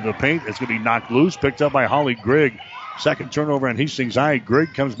ball into the paint. It's going to be knocked loose, picked up by Holly Grigg. Second turnover on Hastings High.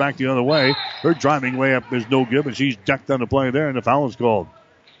 Grigg comes back the other way. Her driving layup is no good, but she's decked on the play there, and the foul is called.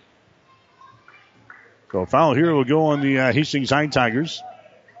 So a foul here will go on the Hastings High Tigers.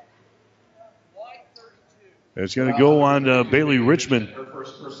 It's going to go on Bailey Richmond.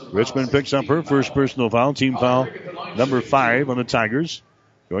 Richmond picks up her first personal foul. Team foul number 5 on the Tigers.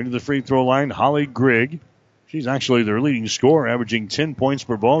 Going to the free throw line, Holly Grigg. She's actually their leading scorer, averaging 10 points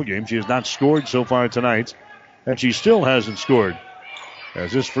per ball game. She has not scored so far tonight, and she still hasn't scored.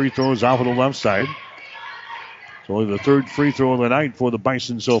 As this free throw is off of the left side. It's only the third free throw of the night for the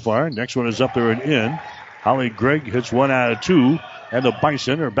Bison so far. Next one is up there and in. Holly Grigg hits 1 out of 2, and the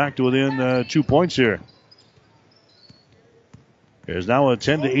Bison are back to within 2 points here. There's now a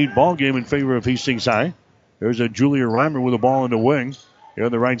 10-8 ball game in favor of Hastings High. There's a Julia Reimer with the ball in the wing. Here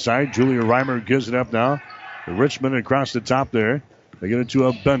on the right side, Julia Reimer gives it up now. The Richmond across the top there. They get it to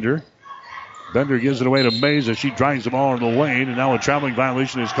a Bender. Bender gives it away to Mays as she drives the ball in the lane. And now a traveling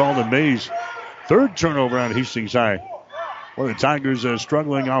violation is called on Mays. Third turnover on Hastings High. Well, the Tigers are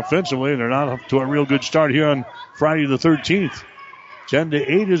struggling offensively, and they're not up to a real good start here on Friday the 13th.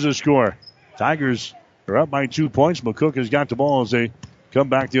 10-8 is the score. Tigers are up by 2 points. McCook has got the ball as they come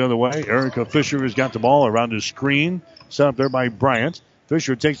back the other way. Erica Fisher has got the ball around the screen. Set up there by Bryant.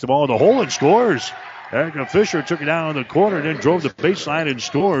 Fisher takes the ball in the hole and scores. Erica Fisher took it down on the corner, then drove the baseline and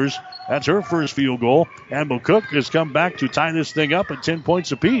scores. That's her first field goal. And McCook has come back to tie this thing up at 10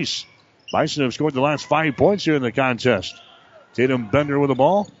 points apiece. Bison have scored the last 5 points here in the contest. Tatum Bender with the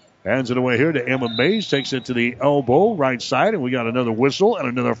ball. Hands it away here to Emma Mays. Takes it to the elbow, right side. And we got another whistle and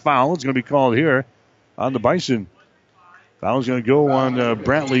another foul. It's going to be called here on the Bison. Foul's going to go on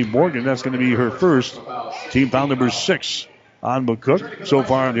Brantley Morgan. That's going to be her first. Team foul number 6 on McCook so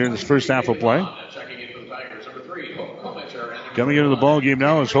far here in this first half of play. Coming into the ball game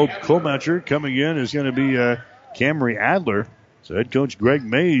now is Hope Komatcher. Coming in is going to be Camry Adler. So head coach Greg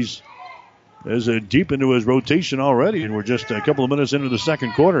Mays is deep into his rotation already, and we're just a couple of minutes into the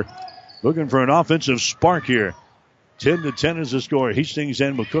second quarter. Looking for an offensive spark here. 10-10 is the score. Hastings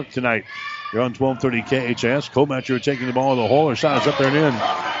and McCook tonight. You're on 1230 KHS. Komatcher taking the ball in the hole. Her shot is up there and in.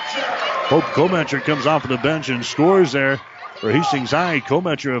 Hope Komatcher comes off of the bench and scores there for Hastings High.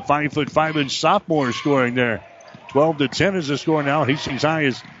 Komatcher, a 5'5" sophomore, scoring there. 12-10 is the score now. Hastings High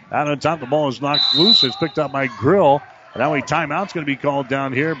is out on top. The ball is knocked loose. It's picked up by Grill. And now a timeout's going to be called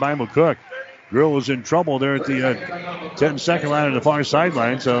down here by McCook. Grill was in trouble there at the 10-second line on the far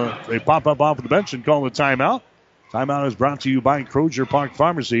sideline. So they pop up off the bench and call the timeout. Timeout is brought to you by Crozier Park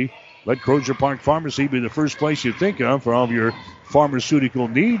Pharmacy. Let Crozier Park Pharmacy be the first place you think of for all of your pharmaceutical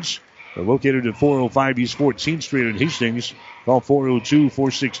needs. They're located at 405 East 14th Street in Hastings. Call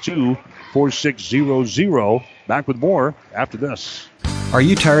 402-462-4600. Back with more after this. Are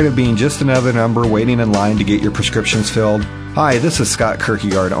you tired of being just another number waiting in line to get your prescriptions filled? Hi, this is Scott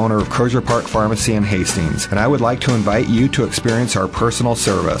Kierkegaard, owner of Crozier Park Pharmacy in Hastings, and I would like to invite you to experience our personal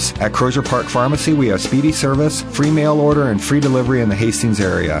service. At Crozier Park Pharmacy, we have speedy service, free mail order, and free delivery in the Hastings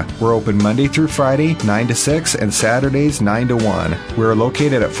area. We're open Monday through Friday, 9 to 6, and Saturdays, 9 to 1. We're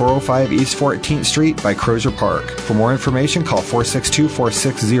located at 405 East 14th Street by Crozier Park. For more information, call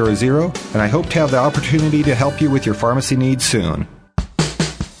 462-4600, and I hope to have the opportunity to help you with your pharmacy needs soon.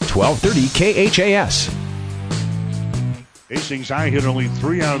 1230 KHAS. Hastings High hit only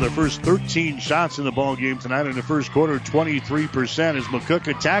 3 out of their first 13 shots in the ball game tonight. In the first quarter, 23% as McCook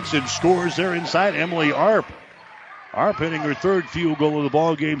attacks and scores there inside. Emily Arp. Arp hitting her third field goal of the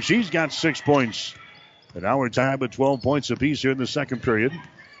ball game. She's got 6 points. And now we're tied at 12 points apiece here in the second period.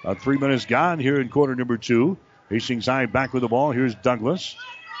 3 minutes gone here in quarter number 2. Hastings High back with the ball. Here's Douglas.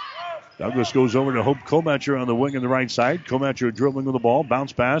 Douglas goes over to Hope Komatcher on the wing on the right side. Komatcher dribbling with the ball.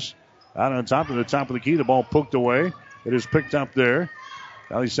 Bounce pass out on top of the key. The ball poked away. It is picked up there.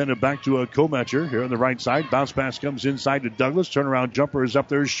 Now they send it back to Komatcher here on the right side. Bounce pass comes inside to Douglas. Turnaround jumper is up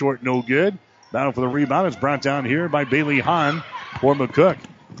there. Short, no good. Battle for the rebound. It's brought down here by Bailey Hahn for McCook.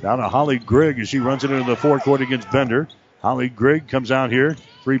 Down to Holly Grigg as she runs it into the forecourt against Bender. Holly Grigg comes out here.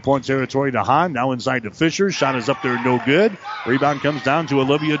 3-point territory to Hahn. Now inside to Fisher. Shot is up there, no good. Rebound comes down to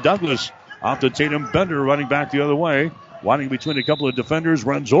Olivia Douglas. Off to Tatum Bender, running back the other way. Winding between a couple of defenders.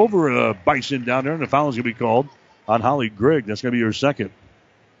 Runs over Bison down there, and the foul is going to be called on Holly Grigg. That's going to be her second.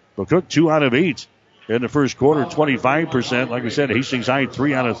 McCook 2 out of 8 in the first quarter, 25%. Like we said, Hastings High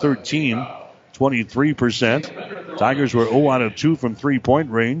 3 out of 13, 23%. Tigers were 0 out of 2 from 3-point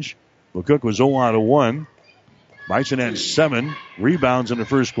range. McCook was 0 out of 1. Bison had 7 rebounds in the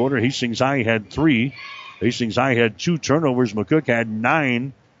first quarter. Hastings High had 3. Hastings High had 2 turnovers. McCook had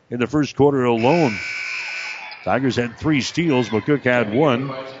 9 in the first quarter alone. Tigers had 3 steals. McCook had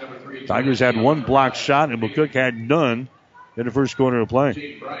 1. Tigers had 1 blocked shot, and McCook had none in the first quarter of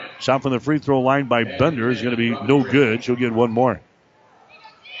play. Shot from the free throw line by Bender is going to be no good. She'll get 1 more.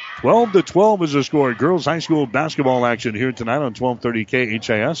 12-12 is the score. Girls high school basketball action here tonight on 1230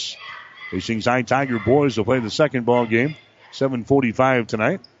 KHIS. Hastings High Tiger boys will play the second ball game. 7:45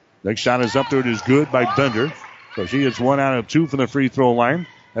 tonight. Next shot is up there. It is good by Bender. So she hits 1 out of 2 from the free throw line.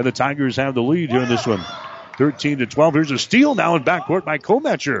 And the Tigers have the lead here in this one. 13-12. Here's a steal now in backcourt by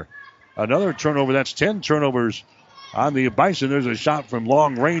Komatcher. Another turnover. That's 10 turnovers on the Bison. There's a shot from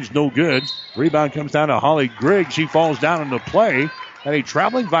long range. No good. Rebound comes down to Holly Grigg. She falls down in the play. And a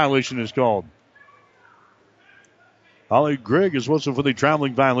traveling violation is called. Holly Grigg is whistled for the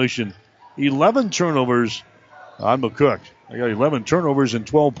traveling violation. 11 turnovers on McCook. They got 11 turnovers and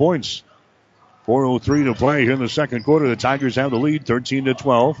 12 points. 4:03 to play here in the second quarter. The Tigers have the lead,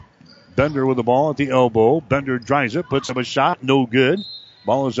 13-12. Bender with the ball at the elbow. Bender drives it, puts up a shot, no good.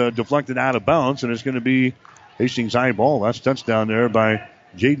 Ball is deflected out of bounds, and it's going to be Hastings High ball. That's touchdown there by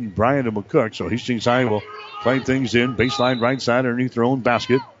Jaden Bryant of McCook. So Hastings High will play things in. Baseline right side underneath their own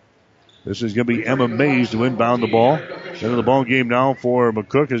basket. This is going to be Emma Mays to inbound the ball. Into the ball game now for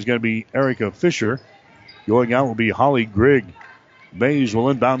McCook is going to be Erica Fisher. Going out will be Holly Grigg. Mays will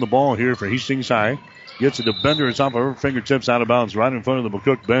inbound the ball here for Hastings High. Gets it to Bender. It's off of her fingertips out of bounds right in front of the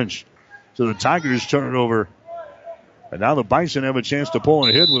McCook bench. So the Tigers turn it over. And now the Bison have a chance to pull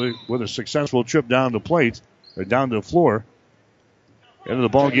ahead with a successful trip down the plate. Or down to the floor. Into the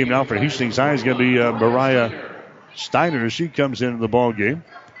ball game now for Hastings High is going to be Mariah Steiner. She comes into the ball game.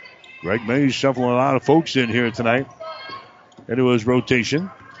 Greg Mays shuffling a lot of folks in here tonight into his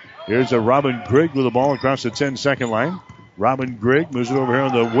rotation. Here's a Robin Grigg with the ball across the 10-second line. Robin Grigg moves it over here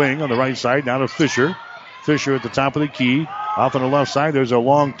on the wing on the right side. Now to Fisher. Fisher at the top of the key. Off on the left side, there's a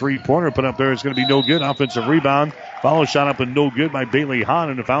long three-pointer put up there. It's going to be no good. Offensive rebound. Follow shot up and no good by Bailey Hahn,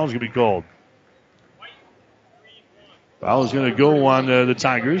 and the foul is going to be called. Foul is going to go on the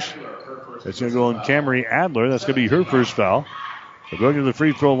Tigers. It's going to go on Camry Adler. That's going to be her first foul. So going to the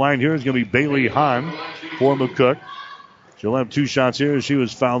free throw line here is going to be Bailey Hahn for McCook. She'll have 2 shots here as she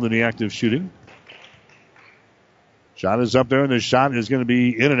was fouled in the act of shooting. Shot is up there, and the shot is going to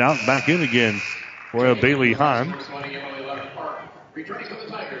be in and out and back in again for Bailey Hahn.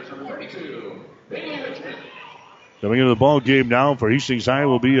 Coming into the ball game now for Hastings High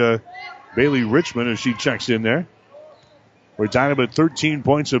will be Bailey Richmond as she checks in there. We're tied up at 13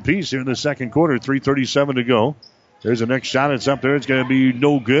 points apiece here in the second quarter. 3:37 to go. There's the next shot. It's up there. It's going to be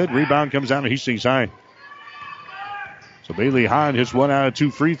no good. Rebound comes down to Hastings High. So Bailey Hahn hits 1 out of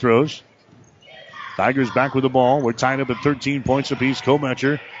 2 free throws. Tigers back with the ball. We're tied up at 13 points apiece.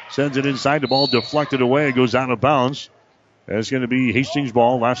 Kometcher sends it inside. The ball deflected away. It goes out of bounds. It's going to be Hastings'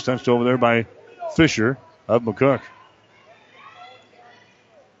 ball. Last touched over there by Fisher of McCook.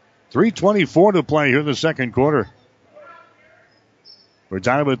 3:24 to play here in the second quarter. We're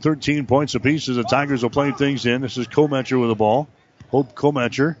tied up at 13 points apiece as the Tigers will play things in. This is Kometcher with the ball. Hope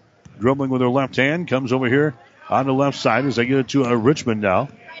Kometcher dribbling with her left hand. Comes over here on the left side as they get it to Richmond now.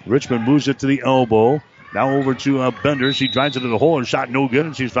 Richmond moves it to the elbow. Now over to Bender. She drives it to the hole and shot no good,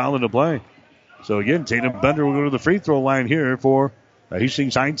 and she's fouled into play. So again, Tatum Bender will go to the free throw line here for the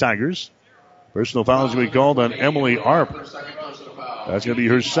Hastings High Tigers. Personal foul is going to be called on Emily Arp. That's going to be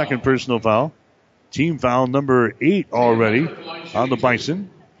her second personal foul. Team foul number 8 already on the Bison.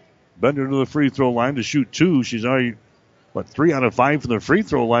 Bender to the free throw line to shoot 2. She's already, 3 out of 5 from the free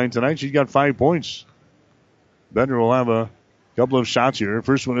throw line tonight. She's got 5 points. Bender will have a couple of shots here.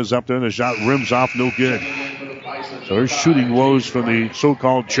 First one is up there, and the shot rims off, no good. So her shooting woes from the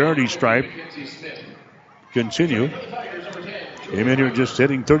so-called charity stripe continue. Came in here just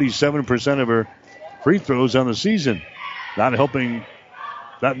hitting 37% of her free throws on the season. Not helping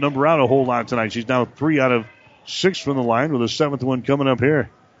that number out a whole lot tonight. She's now 3 out of 6 from the line with a 7th one coming up here.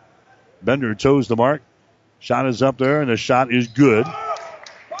 Bender toes the mark. Shot is up there, and the shot is good.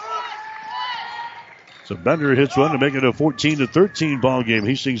 So Bender hits one to make it a 14-13 ball game.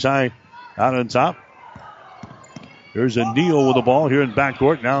 Hastings High out on top. There's a Neal with the ball here in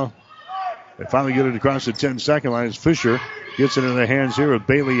backcourt. Now they finally get it across the 10-second line as Fisher gets it in the hands here of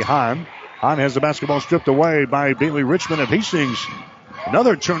Bailey Hahn. Hahn has the basketball stripped away by Bailey Richmond of Hastings.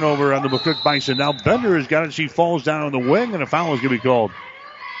 Another turnover on the McCook Bison. Now Bender has got it. She falls down on the wing, and a foul is going to be called.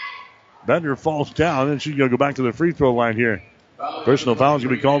 Bender falls down, and she's going to go back to the free throw line here. Personal foul is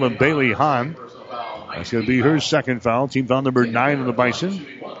going to be called on Bailey Hahn. That's going to be her second foul. Team foul number 9 on the Bison.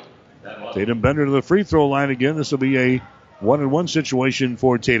 Tatum Bender to the free throw line again. This will be a 1-on-1 situation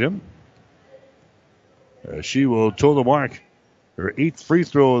for Tatum. She will toe the mark. Her 8th free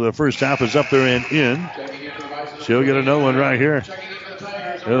throw of the first half is up there and in. She'll get another one right here.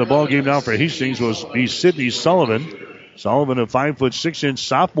 And the ball game now for Hastings will be Sydney Sullivan. Sullivan, a 5'6"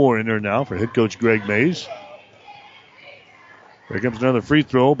 sophomore in there now for head coach Greg Mays. Here comes another free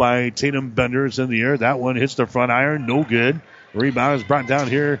throw by Tatum Bender. It's in the air. That one hits the front iron. No good. Rebound is brought down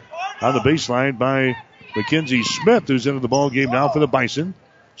here on the baseline by Mackenzie Smith, who's into the ball game now for the Bison.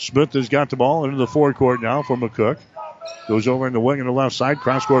 Smith has got the ball into the forecourt now for McCook. Goes over in the wing on the left side.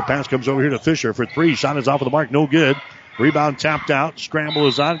 Cross-court pass comes over here to Fisher for 3. Shot is off of the mark. No good. Rebound tapped out. Scramble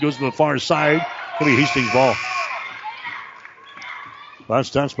is on. Goes to the far side. Going to be Hastings ball.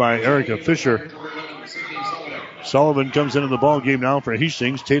 Last touch by Erica Fisher. Sullivan comes into the ball game now for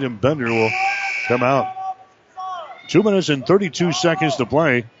Hastings. Tatum Bender will come out. 2 minutes and 32 seconds to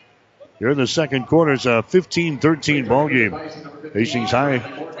play. Here in the second quarter, it's a 15-13 ball game. Hastings High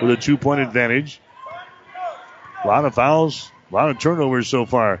with a 2-point advantage. A lot of fouls, a lot of turnovers so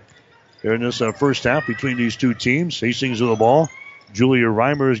far here in this first half between these two teams. Hastings with the ball. Julia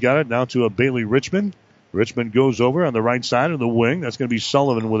Reimer has got it now to a Bailey Richmond. Richmond goes over on the right side of the wing. That's going to be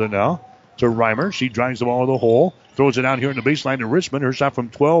Sullivan with it now to Reimer. She drives the ball to the hole. Throws it out here in the baseline to Richmond. Her shot from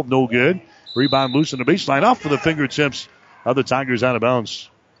 12, no good. Rebound loose in the baseline. Off for the fingertips of the Tigers, out of bounds.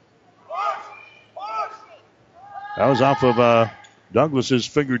 That was off of Douglas's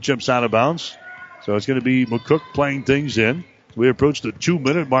fingertips, out of bounds. So it's going to be McCook playing things in. We approach the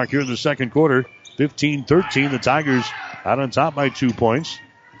 2-minute mark here in the second quarter. 15-13. The Tigers out on top by 2 points.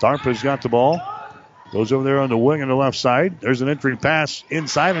 Tarp has got the ball. Goes over there on the wing on the left side. There's an entry pass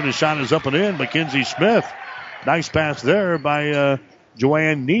inside, and the shot is up and in. Mackenzie Smith. Nice pass there by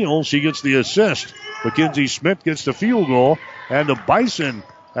Joanne Neal. She gets the assist. Mackenzie Smith gets the field goal, and the Bison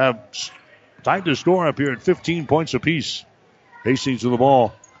have tied the score up here at 15 points apiece. Hastings with the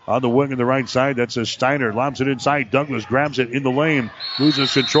ball on the wing on the right side. That's a Steiner. Lobs it inside. Douglas grabs it in the lane.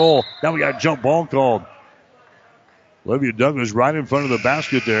 Loses control. Now we got a jump ball called. Olivia Douglas right in front of the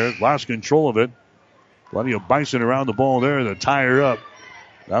basket there. Lost control of it. Plenty of Bison around the ball there to tie her up.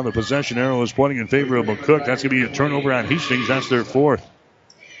 Now the possession arrow is pointing in favor of McCook. That's going to be a turnover on Hastings. That's their fourth.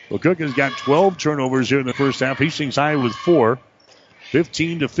 McCook has got 12 turnovers here in the first half. Hastings high with 4.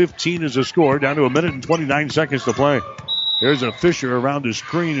 15-15 is the score. Down to a minute and 29 seconds to play. There's a Fisher around the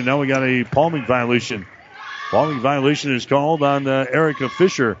screen, and now we got a palming violation. Palming violation is called on Erica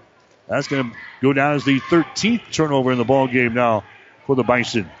Fisher. That's going to go down as the 13th turnover in the ball game now for the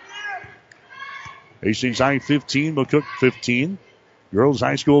Bison. Hastings High 15, McCook 15. Girls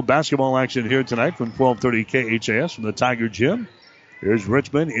High School basketball action here tonight from 1230 KHAS from the Tiger Gym. Here's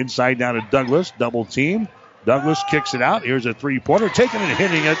Richmond inside down to Douglas. Double team. Douglas kicks it out. Here's a three-pointer. Taking it and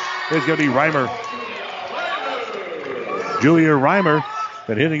hitting it is going to be Reimer. Julia Reimer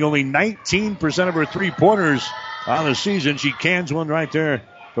been hitting only 19% of her three-pointers on the season. She cans one right there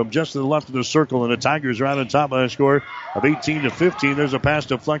from just to the left of the circle, and the Tigers are out on top by a score of 18-15. There's a pass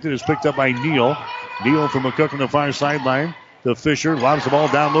deflected. It's picked up by Neal. Neal from McCook on the far sideline to Fisher. Lobs the ball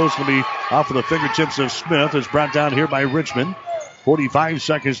down low. It's going to be off of the fingertips of Smith. It's brought down here by Richmond. 45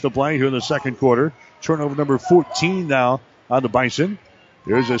 seconds to play here in the second quarter. Turnover number 14 now on the Bison.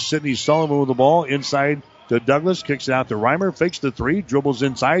 There's a Sydney Sullivan with the ball inside to Douglas. Kicks it out to Reimer. Fakes the three. Dribbles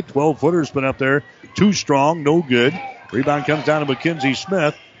inside. 12-footer's been up there. Too strong. No good. Rebound comes down to Mackenzie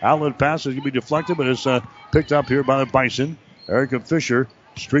Smith. Outlet pass is going to be deflected, but it's picked up here by the Bison. Erica Fisher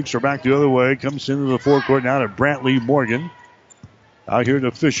streaks her back the other way. Comes into the forecourt now to Brantley Morgan. Out here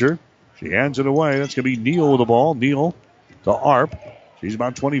to Fisher. She hands it away. That's going to be Neal with the ball. Neal to Arp. She's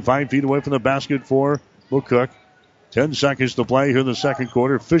about 25 feet away from the basket for McCook. 10 seconds to play here in the second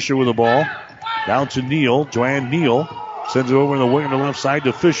quarter. Fisher with the ball. Down to Neal. Joanne Neal sends it over in the wing on the left side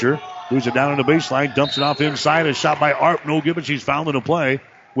to Fisher. Moves it down on the baseline. Dumps it off inside. A shot by Arp. No good, but she's fouled in the play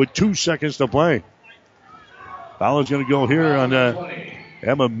with 2 seconds to play. Foul is going to go here on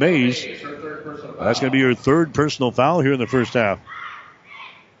Emma Mays. That's going to be her third personal foul here in the first half.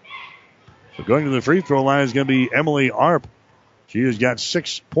 So going to the free throw line is going to be Emily Arp. She has got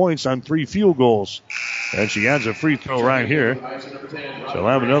 6 points on 3 field goals. And she adds a free throw right here. So we'll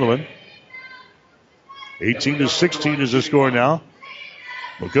have another one. 18-16 is the score now.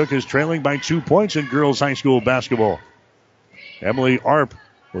 McCook is trailing by 2 points in girls high school basketball. Emily Arp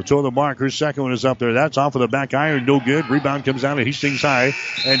will toe the mark. Her second one is up there. That's off of the back iron. No good. Rebound comes down to Hastings High.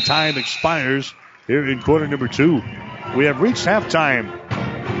 And time expires here in quarter number 2. We have reached halftime.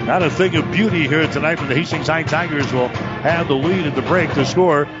 Not a thing of beauty here tonight, but the Hastings High Tigers will have the lead at the break. The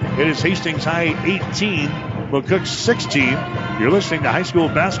score, it is Hastings High 18, McCook 16. You're listening to high school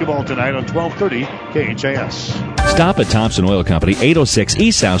basketball tonight on 1230 KHAS. Stop at Thompson Oil Company, 806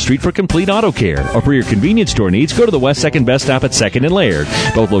 East South Street for complete auto care. Or for your convenience store needs, go to the West 2nd Best Stop at 2nd and Laird.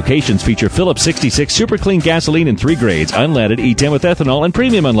 Both locations feature Phillips 66 Super Clean gasoline in 3 grades, unleaded, E10 with ethanol, and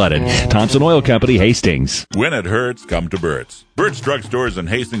premium unleaded. Thompson Oil Company, Hastings. When it hurts, come to Burt's. Burt's Drug Stores in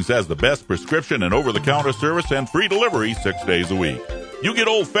Hastings has the best prescription and over-the-counter service and free delivery 6 days a week. You get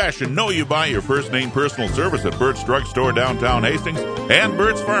old-fashioned, know you buy your first name personal service at Burt's Drug Store downtown Hastings and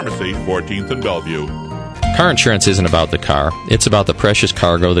Burt's Pharmacy, 14th and Bellevue. Car insurance isn't about the car. It's about the precious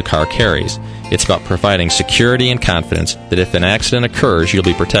cargo the car carries. It's about providing security and confidence that if an accident occurs, you'll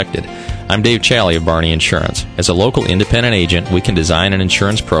be protected. I'm Dave Challey of Barney Insurance. As a local independent agent, we can design an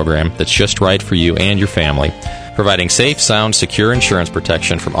insurance program that's just right for you and your family, providing safe, sound, secure insurance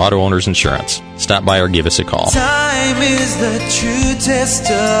protection from Auto Owners Insurance. Stop by or give us a call. Time is the true test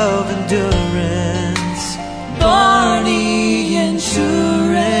of endurance. Barney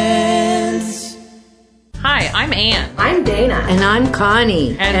Insurance. Hi, I'm Ann. I'm Dana. And I'm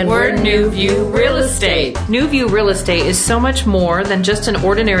Connie. And we're New View Real Estate. New View Real Estate is so much more than just an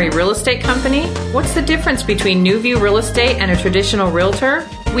ordinary real estate company. What's the difference between New View Real Estate and a traditional realtor?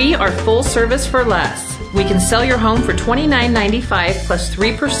 We are full service for less. We can sell your home for $29.95 plus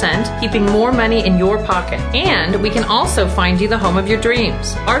 3%, keeping more money in your pocket. And we can also find you the home of your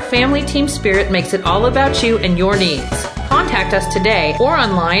dreams. Our family team spirit makes it all about you and your needs. Contact us today or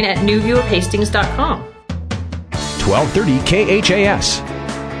online at newviewofhastings.com. 1230 KHAS.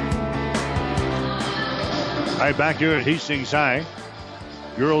 All right, back here at Hastings High.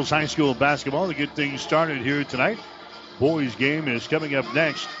 Girls high school basketball to get things started here tonight. Boys game is coming up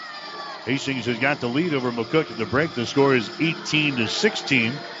next. Hastings has got the lead over McCook at the break. The score is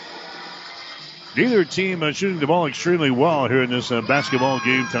 18-16. Neither team shooting the ball extremely well here in this basketball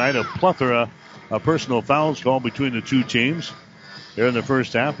game tonight. A plethora of personal fouls called between the two teams. there in the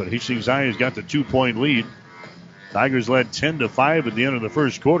first half, but Hastings High has got the 2-point lead. Tigers led 10-5 at the end of the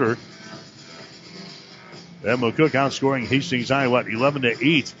first quarter. And McCook outscoring Hastings High,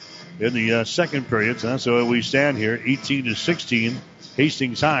 11-8 in the second period. So that's the way we stand here, 18-16.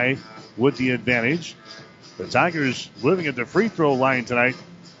 Hastings High with the advantage. The Tigers living at the free throw line tonight.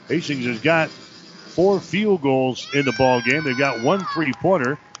 Hastings has got 4 field goals in the ball game. They've got 1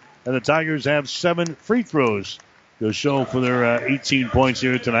 3-pointer, and the Tigers have 7 free throws to show for their 18 points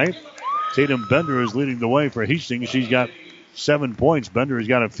here tonight. Tatum Bender is leading the way for Hastings. She's got 7 points. Bender has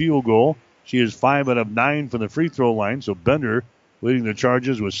got a field goal. She is 5 out of 9 from the free throw line. So Bender leading the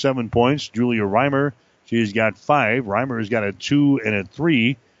charges with 7 points. Julia Reimer, she's got 5. Reimer has got a 2 and a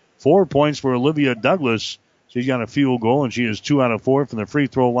 3. 4 points for Olivia Douglas. She's got a field goal, and she is 2 out of 4 from the free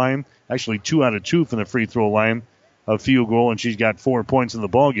throw line. Actually, 2 out of 2 from the free throw line. A field goal, and she's got 4 points in the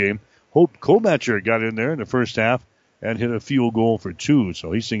ball game. Hope Kobacher got in there in the first half and hit a field goal for 2.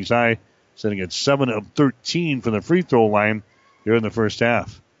 So Hastings High sitting at 7 of 13 from the free throw line here in the first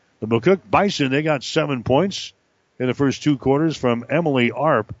half. The McCook Bison, they got 7 points in the first 2 quarters from Emily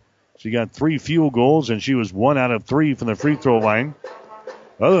Arp. She got 3 field goals, and she was 1 out of 3 from the free throw line.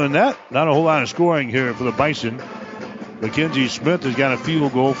 Other than that, not a whole lot of scoring here for the Bison. Mackenzie Smith has got a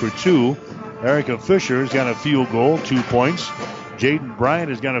field goal for 2. Erica Fisher has got a field goal, 2 points. Jaden Bryant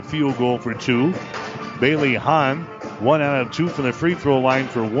has got a field goal for 2. Bailey Hahn, 1 out of 2 from the free throw line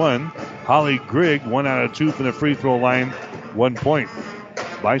for 1. Holly Grigg, 1 out of 2 from the free throw line, 1 point.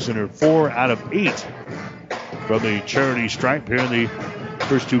 Bison are 4 out of 8 from the charity stripe here in the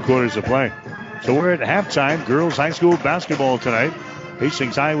first 2 quarters of play. So we're at halftime. Girls high school basketball tonight.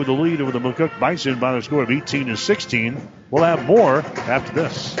 Hastings High with the lead over the McCook Bison by the score of 18-16. We'll have more after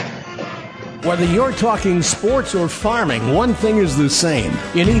this. Whether you're talking sports or farming, one thing is the same.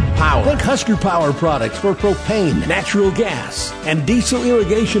 You need power. Think Husker Power products for propane, natural gas, and diesel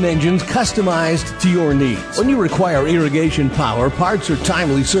irrigation engines customized to your needs. When you require irrigation power, parts, or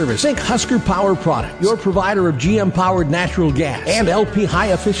timely service, think Husker Power products, your provider of GM-powered natural gas and LP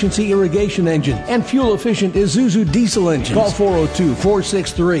high-efficiency irrigation engine and fuel-efficient Isuzu diesel engines. Call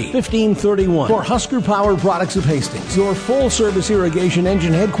 402-463-1531 for Husker Power products of Hastings, your full-service irrigation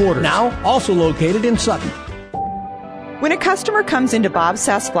engine headquarters. Now, also located in Sutton. When a customer comes into Bob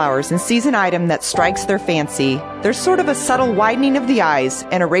Sass Flowers and sees an item that strikes their fancy, there's sort of a subtle widening of the eyes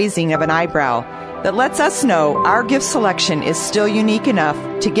and a raising of an eyebrow that lets us know our gift selection is still unique enough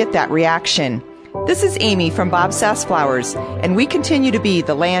to get that reaction. This is Amy from Bob Sass Flowers, and we continue to be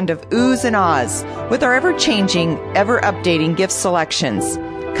the land of oohs and ahs with our ever-changing, ever-updating gift selections.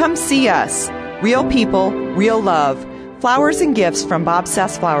 Come see us. Real people, real love. Flowers and gifts from Bob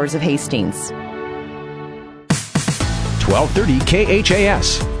Sass Flowers of Hastings. 1230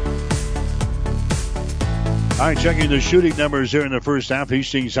 KHAS. All right, checking the shooting numbers here in the first half.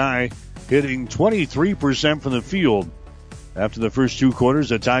 Hastings High hitting 23% from the field. After the first 2 quarters,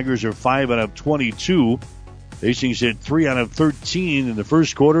 the Tigers are 5 out of 22. Hastings hit 3 out of 13 in the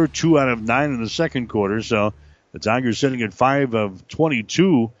first quarter, 2 out of 9 in the second quarter. So the Tigers sitting at 5 of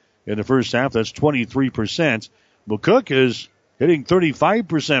 22 in the first half. That's 23%. McCook is hitting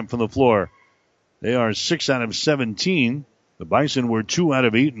 35% from the floor. They are 6 out of 17. The Bison were 2 out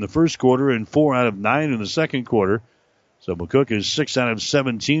of 8 in the first quarter and 4 out of 9 in the second quarter. So McCook is 6 out of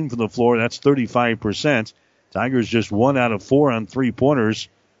 17 from the floor. That's 35%. Tigers just 1 out of 4 on 3-pointers,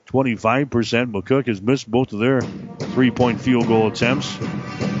 25%. McCook has missed both of their 3-point field goal attempts.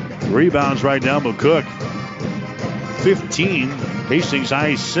 Rebounds right now, McCook 15. Hastings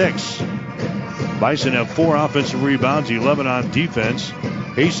High 6. Bison have 4 offensive rebounds, 11 on defense.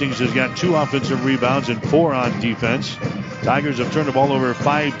 Hastings has got 2 offensive rebounds and 4 on defense. Tigers have turned the ball over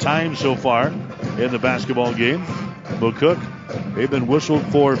 5 times so far in the basketball game. McCook, they've been whistled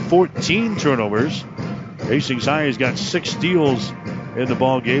for 14 turnovers. Hastings High has got 6 steals in the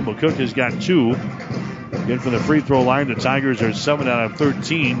ball game. McCook has got 2. Again, from the free throw line, the Tigers are 7 out of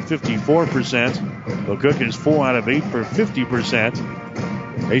 13, 54%. McCook is 4 out of 8 for 50%.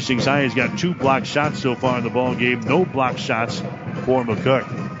 Hastings High has got 2 blocked shots so far in the ball game. No blocked shots for McCook.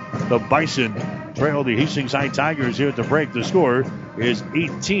 The Bison trail the Hastings High Tigers here at the break. The score is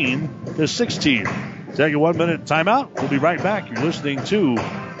 18-16. Take a 1-minute timeout. We'll be right back. You're listening to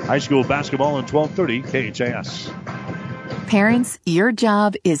high school basketball on 1230 KHAS. Parents, your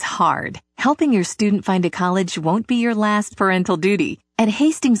job is hard. Helping your student find a college won't be your last parental duty. At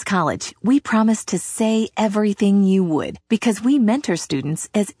Hastings College, we promise to say everything you would because we mentor students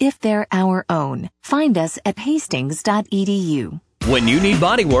as if they're our own. Find us at hastings.edu. When you need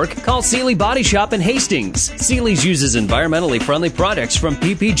body work, call Seeley Body Shop in Hastings. Seeley's uses environmentally friendly products from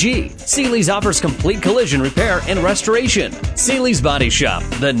PPG. Seeley's offers complete collision repair and restoration. Seeley's Body Shop,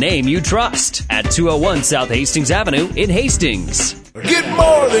 the name you trust, at 201 South Hastings Avenue in Hastings. Get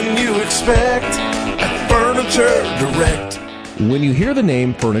more than you expect at Furniture Direct. When you hear the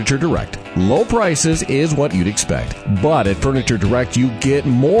name Furniture Direct, low prices is what you'd expect. But at Furniture Direct, you get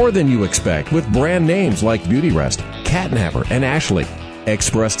more than you expect with brand names like Beautyrest, Catnapper, and Ashley.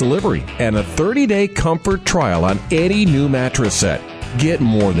 Express delivery and a 30-day comfort trial on any new mattress set. Get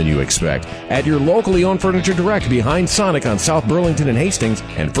more than you expect at your locally owned Furniture Direct behind Sonic on South Burlington and Hastings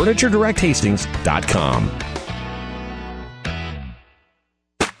and FurnitureDirectHastings.com.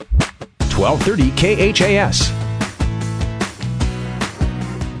 1230 KHAS.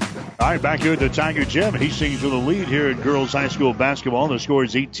 All right, back here at the Tiger Gym. Hastings with a lead here at girls high school basketball. The score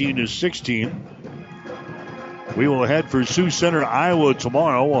is 18-16. We will head for Sioux Center, Iowa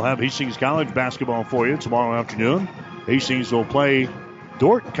tomorrow. We'll have Hastings College basketball for you tomorrow afternoon. Hastings will play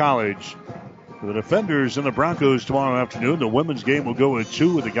Dordt College. For the Defenders and the Broncos tomorrow afternoon. The women's game will go at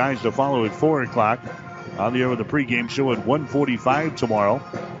 2 with the guys to follow at 4 o'clock. On the air with the pregame show at 1:45 tomorrow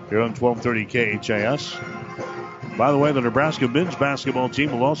here on 1230 KHAS. By the way, the Nebraska men's basketball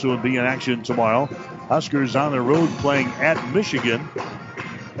team will also be in action tomorrow. Huskers on the road playing at Michigan.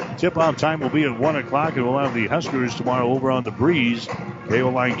 Tip-off time will be at 1 o'clock, and we'll have the Huskers tomorrow over on the Breeze.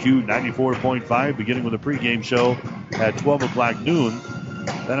 KOIQ 94.5, beginning with the pregame show at 12 o'clock noon.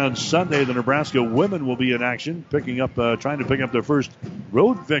 Then on Sunday, the Nebraska women will be in action, trying to pick up their first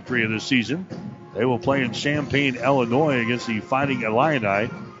road victory of the season. They will play in Champaign, Illinois against the Fighting Illini.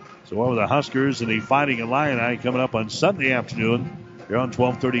 So over the Huskers and the Fighting Illini coming up on Sunday afternoon here on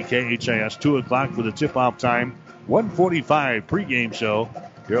 1230 KHAS, 2 o'clock for the tip-off time. 1:45 pregame show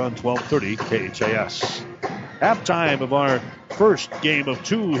here on 1230 KHAS. Halftime of our first game of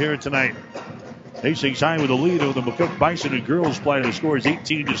 2 here tonight. Hastings High with a lead over the McCook Bison and girls play. The score is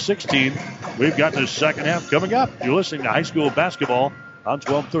 18-16. We've got the second half coming up. You're listening to high school basketball on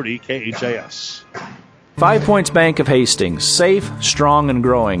 1230 KHAS. 5 Points Bank of Hastings, safe, strong, and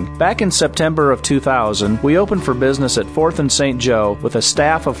growing. Back in September of 2000, we opened for business at 4th and St. Joe with a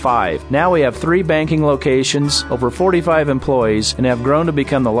staff of 5. Now we have 3 banking locations, over 45 employees, and have grown to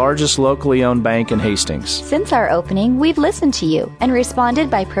become the largest locally owned bank in Hastings. Since our opening, we've listened to you and responded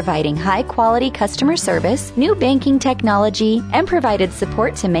by providing high-quality customer service, new banking technology, and provided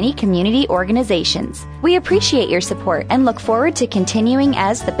support to many community organizations. We appreciate your support and look forward to continuing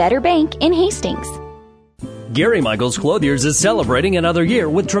as the better bank in Hastings. Gary Michaels Clothiers is celebrating another year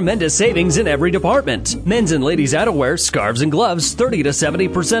with tremendous savings in every department. Men's and ladies' outerwear, scarves, and gloves 30 to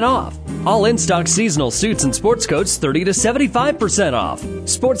 70% off. All in-stock seasonal suits and sports coats 30 to 75% off.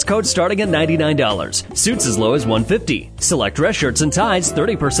 Sports coats starting at $99. Suits as low as $150. Select dress shirts and ties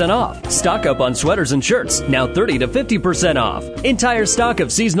 30% off. Stock up on sweaters and shirts now 30 to 50% off. Entire stock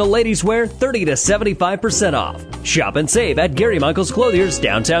of seasonal ladies' wear 30 to 75% off. Shop and save at Gary Michaels Clothiers,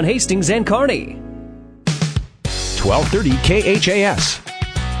 downtown Hastings and Kearney. 1230 KHAS.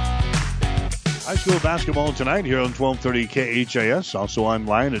 High school basketball tonight here on 1230 KHAS. Also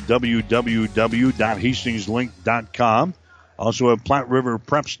online at www.hastingslink.com. Also at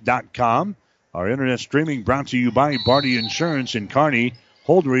PlatteRiverPreps.com. Our internet streaming brought to you by Barty Insurance in Kearney,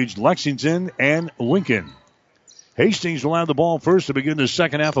 Holdridge, Lexington, and Lincoln. Hastings will have the ball first to begin the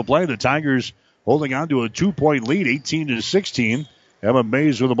second half of play. The Tigers holding on to a 2-point lead, 18-16. Emma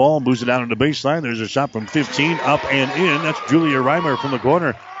Mays with the ball, moves it down on the baseline. There's a shot from 15, up and in. That's Julia Reimer from the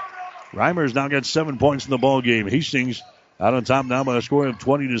corner. Reimer's now got 7 points in the ball game. Hastings out on top now by a score of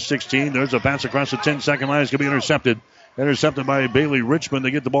 20-16. There's a pass across the 10-second line. It's going to be intercepted. Intercepted by Bailey Richmond.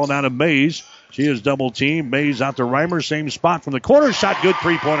 They get the ball down to Mays. She is double teamed. Mays out to Reimer. Same spot from the corner. Shot good,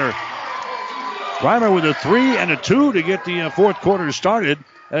 three-pointer. Reimer with a 3 and a 2 to get the fourth quarter started.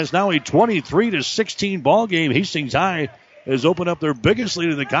 And it's now a 23-16 ball game. Hastings High has opened up their biggest lead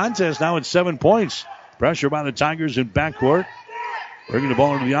in the contest. Now it's 7 points. Pressure by the Tigers in backcourt. Bringing the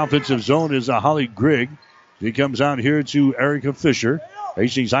ball into the offensive zone is Holly Grigg. She comes out here to Erica Fisher.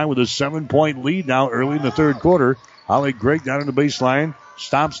 Hastings High with a 7-point lead now early in the third quarter. Holly Grigg down on the baseline.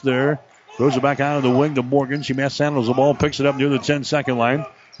 Stops there. Throws it back out of the wing to Morgan. She mishandles the ball. Picks it up near the 10-second line.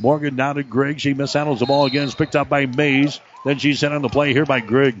 Morgan down to Grigg. She mishandles the ball again. It's picked up by Mays. Then she's sent on the play here by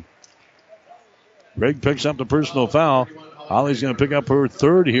Grigg. Grigg picks up the personal foul. Holly's going to pick up her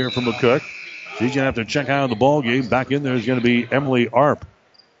third here from McCook. She's going to have to check out of the ball game. Back in there is going to be Emily Arp.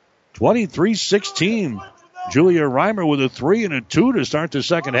 23-16. Julia Reimer with a 3 and a 2 to start the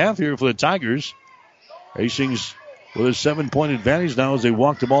second half here for the Tigers. Hastings with a 7-point advantage now as they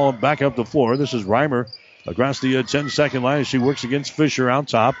walk the ball back up the floor. This is Reimer across the 10-second line. She works against Fisher out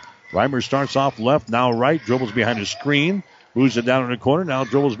top. Reimer starts off left, now right, dribbles behind the screen, moves it down in the corner, now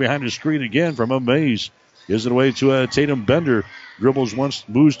dribbles behind the screen again from Mays. Gives it away to Tatum Bender. Dribbles once,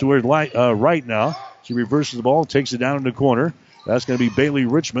 moves to her right now. She reverses the ball, takes it down in the corner. That's going to be Bailey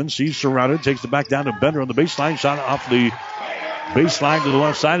Richmond. She's surrounded, takes it back down to Bender on the baseline. Shot off the baseline to the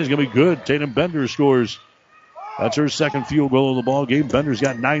left side is going to be good. Tatum Bender scores. That's her second field goal of the ball game. Bender's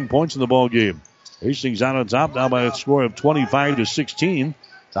got 9 points in the ball game. Hastings out on top now by a score of 25-16.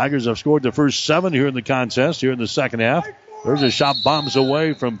 Tigers have scored the first 7 here in the contest, here in the second half. There's a shot, bombs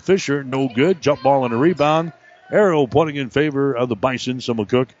away from Fisher. No good. Jump ball and a rebound. Arrow pointing in favor of the Bison. So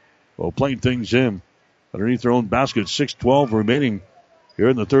McCook will play things in underneath their own basket. 6:12 remaining here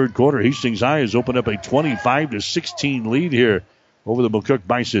in the third quarter. Hastings High has opened up a 25-16 lead here over the McCook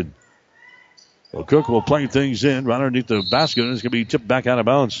Bison. McCook will play things in right underneath the basket, and it's going to be tipped back out of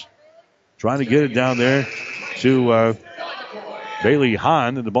bounds. Trying to get it down there to Bailey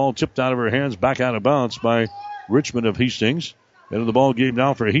Hahn, and the ball tipped out of her hands, back out of bounds by Richmond of Hastings. Into the ball game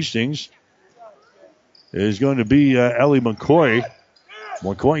now for Hastings is going to be Ellie McCoy.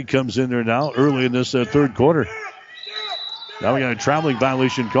 McCoy comes in there now early in this third quarter. Now we got a traveling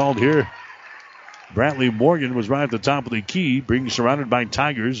violation called here. Brantley Morgan was right at the top of the key, being surrounded by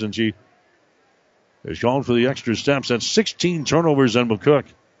Tigers, and she is called for the extra steps. That's 16 turnovers on McCook.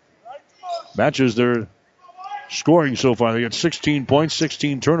 Matches their scoring so far. They got 16 points,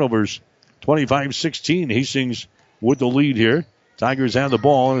 16 turnovers. 25-16. Hastings with the lead here. Tigers have the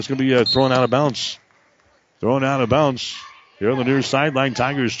ball, and it's going to be thrown out of bounds. Thrown out of bounds here on the near sideline.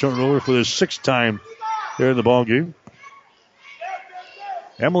 Tigers turn it over for the 6th time here in the ball game.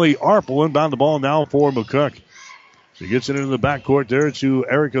 Emily Arp will inbound the ball now for McCook. She gets it into the backcourt there to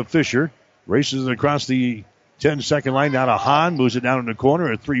Erica Fisher. Races it across the 10-second line down to Hahn. Moves it down in the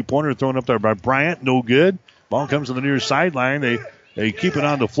corner. A three-pointer thrown up there by Bryant. No good. Ball comes to the near sideline. They keep it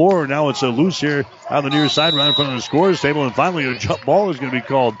on the floor. Now it's loose here on the near side right in front of the scorer's table. And finally a jump ball is going to be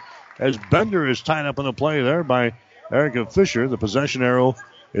called as Bender is tied up in the play there by Erica Fisher. The possession arrow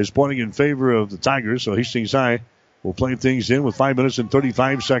is pointing in favor of the Tigers. So Hastings High will play things in with 5 minutes and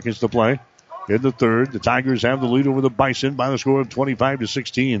 35 seconds to play. In the third, the Tigers have the lead over the Bison by the score of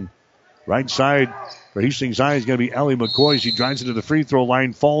 25-16. Right side for Hastings High is going to be Ellie McCoy. She drives into the free throw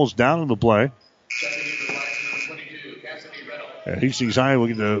line, falls down in the play. And Hastings High will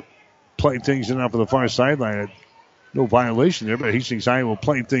get to play things in off of the far sideline. No violation there, but Hastings High will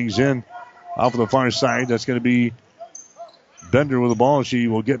play things in off of the far side. That's going to be Bender with the ball. She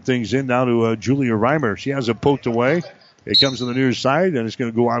will get things in now to Julia Reimer. She has it poked away. It comes to the near side, and it's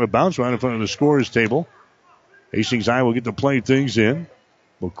going to go out of bounds right in front of the scorer's table. Hastings High will get to play things in.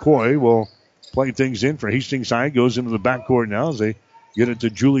 McCoy will play things in for Hastings High. Goes into the backcourt now as they get it to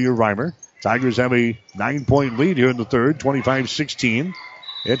Julia Reimer. Tigers have a 9-point lead here in the third, 25-16.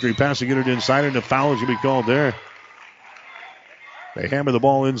 Entry pass to get it inside, and the foul is going to be called there. They hammer the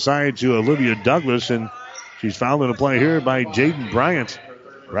ball inside to Olivia Douglas, and she's fouled in a play here by Jaden Bryant.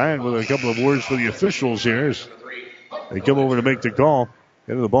 Bryant with a couple of words for the officials here as they come over to make the call.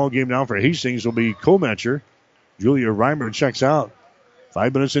 Into the ball game now for Hastings will be Kometcher. Julia Reimer checks out.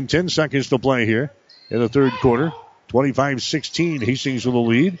 5 minutes and 10 seconds to play here in the third quarter. 25-16, Hastings with the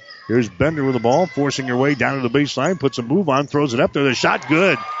lead. Here's Bender with the ball, forcing her way down to the baseline, puts a move on, throws it up there. The shot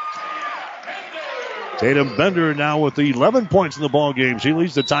good. Tatum Bender now with 11 points in the ball game. She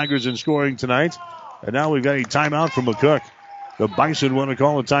leads the Tigers in scoring tonight. And now we've got a timeout from McCook. The Bison want to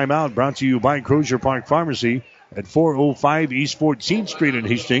call a timeout, brought to you by Crozier Park Pharmacy at 405 East 14th Street in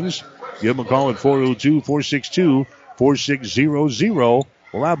Hastings. Give them a call at 402-462-4600.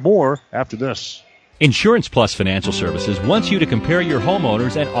 We'll have more after this. Insurance Plus Financial Services wants you to compare your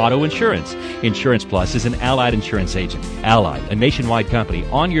homeowners and auto insurance. Insurance Plus is an Allied insurance agent. Allied, a nationwide company,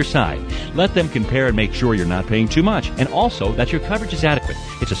 on your side. Let them compare and make sure you're not paying too much, and also that your coverage is adequate.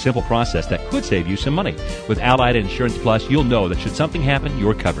 It's a simple process that could save you some money. With Allied Insurance Plus, you'll know that should something happen,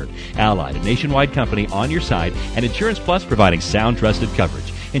 you're covered. Allied, a nationwide company on your side, and Insurance Plus providing sound, trusted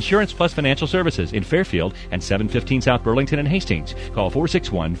coverage. Insurance Plus Financial Services in Fairfield and 715 South Burlington and Hastings. Call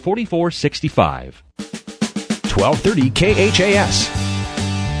 461-4465. 1230 KHAS.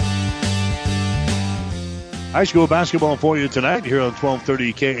 High school basketball for you tonight here on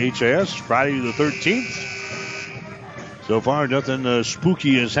 1230 KHAS, Friday the 13th. So far, nothing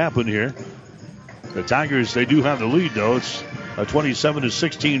spooky has happened here. The Tigers, they do have the lead, though. It's a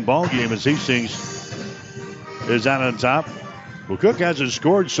 27-16 ball game as Hastings is out on top. McCook hasn't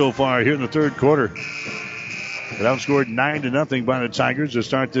scored so far here in the third quarter. It outscored 9-0 by the Tigers to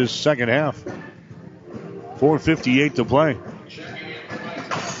start this second half. 4:58 to play.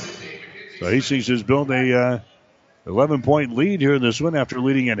 So Hastings has built a 11-point lead here in this one after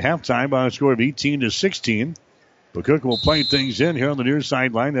leading at halftime by a score of 18-16. McCook will play things in here on the near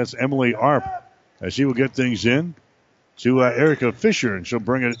sideline. That's Emily Arp. As she will get things in to Erica Fisher, and she'll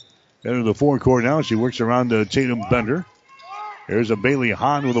bring it into the forecourt now. She works around Tatum Bender. There's a Bailey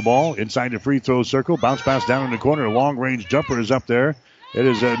Hahn with the ball inside the free throw circle. Bounce pass down in the corner. Long-range jumper is up there. It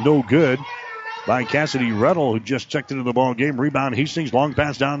is no good by Cassidy Rettel, who just checked into the ball game. Rebound Hastings. Long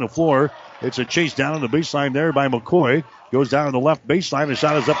pass down the floor. It's a chase down on the baseline there by McCoy. Goes down on the left baseline. The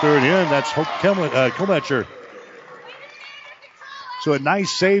shot is up there and in. That's Hope Kometcher. So a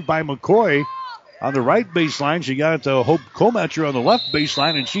nice save by McCoy on the right baseline. She got it to Hope Kometcher on the left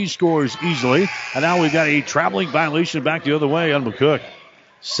baseline, and she scores easily. And now we've got a traveling violation back the other way on McCook.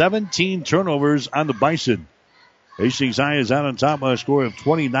 17 turnovers on the Bison. Hastings High is out on top by a score of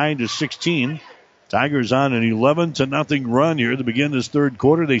 29-16. Tigers on an 11-0 run here to begin this third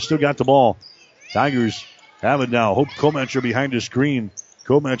quarter. They still got the ball. Tigers have it now. Hope Kometcher behind the screen.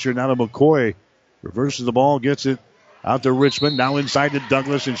 Kometcher now to McCoy. Reverses the ball, gets it out to Richmond. Now inside to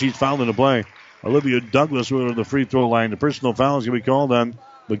Douglas, and she's fouled in the play. Olivia Douglas with the free throw line. The personal foul is going to be called on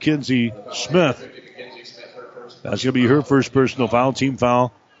Mackenzie Smith. That's going to be her first personal foul. Team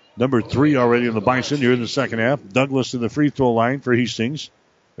foul number 3 already in the Bison here in the second half. Douglas to the free throw line for Hastings.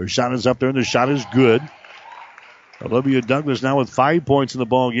 Her shot is up there, and the shot is good. Olivia Douglas now with 5 points in the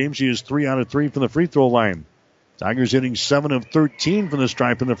ball game. She is 3 out of 3 from the free throw line. Tigers hitting 7 of 13 from the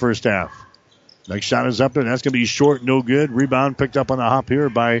stripe in the first half. Next shot is up there. That's going to be short, no good. Rebound picked up on the hop here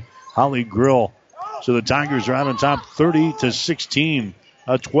by Holly Grill. So the Tigers are out on top 30-16.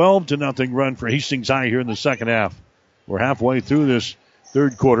 A 12-0 run for Hastings High here in the second half. We're halfway through this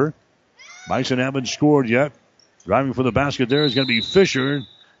third quarter. Bison haven't scored yet. Driving for the basket there is going to be Fisher.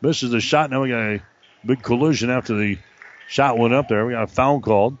 Misses the shot. Now we got a big collision after the shot went up there. We got a foul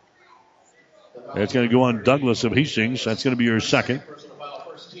called. It's going to go on Douglas of Hastings. That's going to be her second.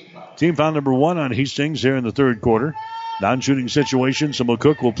 Team foul number 1 on Hastings here in the third quarter. Non-shooting situation, so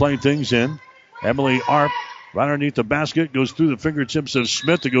McCook will play things in. Emily Arp right underneath the basket, goes through the fingertips of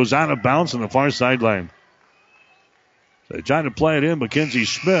Smith. It goes out of bounds on the far sideline. They trying to play it in. Mackenzie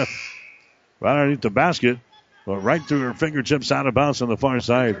Smith right underneath the basket, but right through her fingertips, out of bounds on the far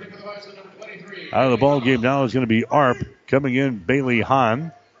side. Out of the ball game now is going to be Arp. Coming in, Bailey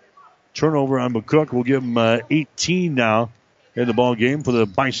Hahn. Turnover on McCook. We'll give him 18 now in the ball game for the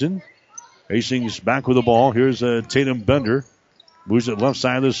Bison. Hastings back with the ball. Here's Tatum Bender. Moves it left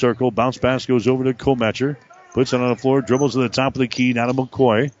side of the circle. Bounce pass goes over to Kometcher. Puts it on the floor. Dribbles to the top of the key. Now to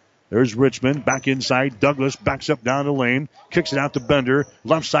McCoy. There's Richmond. Back inside. Douglas backs up down the lane. Kicks it out to Bender.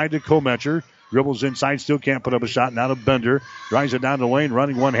 Left side to Kometcher. Dribbles inside. Still can't put up a shot. Now to Bender. Drives it down the lane.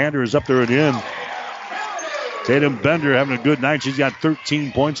 Running one-hander is up there and in. Tatum Bender having a good night. She's got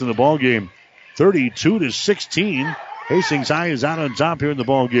 13 points in the ball game. 32-16. Hastings High is out on top here in the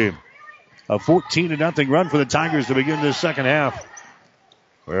ball game. A 14-0 run for the Tigers to begin this second half.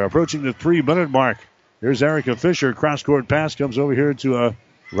 We're approaching the 3-minute mark. Here's Erica Fisher. Cross-court pass comes over here to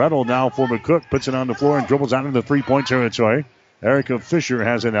Rettel now for McCook. Puts it on the floor and dribbles out into the 3-point territory. Erica Fisher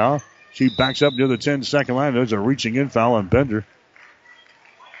has it now. She backs up near the 10-second line. There's a reaching in foul on Bender.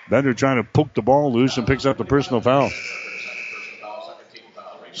 Bender trying to poke the ball loose and picks up the personal foul.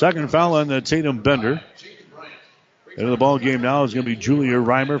 Second foul on Tatum Bender. Into the ball game now is going to be Julia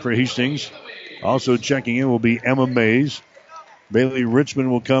Reimer for Hastings. Also checking in will be Emma Mays. Bailey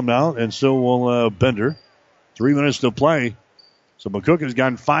Richmond will come out, and so will Bender. 3 minutes to play. So McCook has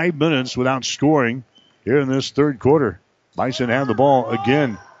gone 5 minutes without scoring here in this third quarter. Bison have the ball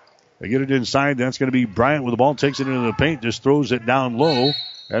again. They get it inside. That's going to be Bryant with the ball. Takes it into the paint. Just throws it down low.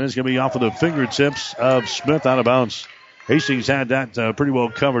 And it's going to be off of the fingertips of Smith out of bounds. Hastings had that pretty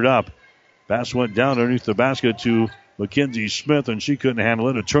well covered up. Pass went down underneath the basket to Mackenzie Smith, and she couldn't handle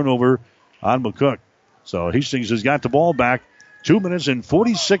it. A turnover on McCook. So Hastings has got the ball back. 2 minutes and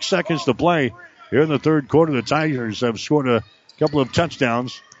 46 seconds to play here in the third quarter. The Tigers have scored a couple of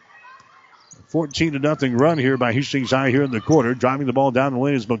touchdowns. 14-0 run here by Hastings High here in the quarter. Driving the ball down the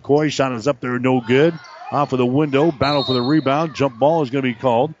lane is McCoy. Shot is up there, no good. Off of the window. Battle for the rebound. Jump ball is going to be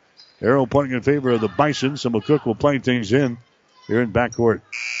called. Arrow pointing in favor of the Bison. So McCook will play things in here in backcourt.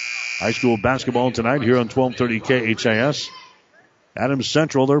 High school basketball tonight here on 1230 KHIS. Adams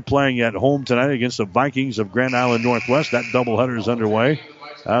Central, they're playing at home tonight against the Vikings of Grand Island Northwest. That doubleheader is underway.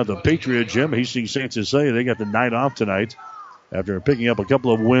 The Patriot Gym, Hastings St. Cecilia, they got the night off tonight after picking up a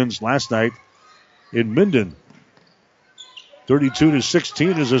couple of wins last night in Minden.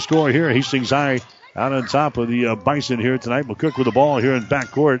 32-16 is the score here. Hastings High out on top of the Bison here tonight. McCook with the ball here in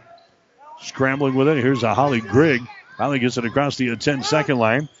backcourt. Scrambling with it. Here's a Holly Grigg. Holly gets it across the 10-second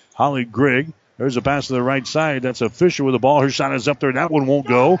line. Holly Grigg. There's a pass to the right side. That's a Fisher with the ball. Her shot is up there. That one won't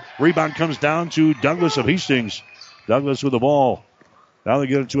go. Rebound comes down to Douglas of Hastings. Douglas with the ball. Now they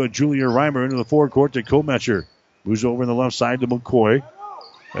get it to a Julia Reimer into the forecourt to Kometcher. Moves over on the left side to McCoy.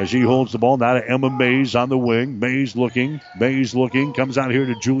 As she holds the ball, now to Emma Mays on the wing. Mays looking. Comes out here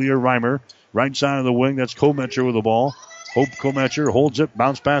to Julia Reimer. Right side of the wing, that's Kometcher with the ball. Hope Kometcher holds it.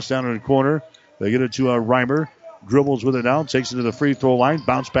 Bounce pass down in the corner. They get it to Reimer. Dribbles with it now. Takes it to the free throw line.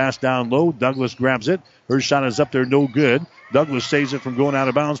 Bounce pass down low. Douglas grabs it. Her shot is up there. No good. Douglas saves it from going out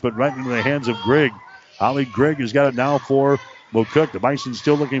of bounds, but right into the hands of Grigg. Holly Grigg has got it now for McCook. The Bison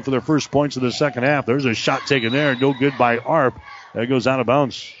still looking for their first points of the second half. There's a shot taken there. No good by Arp. That goes out of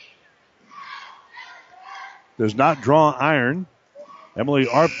bounds. Does not draw iron. Emily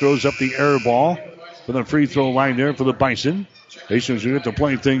Arp throws up the air ball for the free throw line there for the Bison. Hastings will get to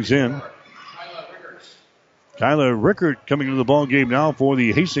play things in. Kyla Rickert coming into the ball game now for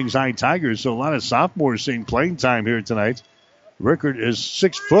the Hastings High Tigers. So a lot of sophomores seeing playing time here tonight. Rickert is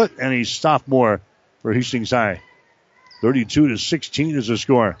 6 foot and a sophomore for Hastings High. 32-16 is the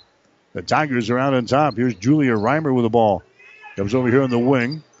score. The Tigers are out on top. Here's Julia Reimer with the ball. Comes over here on the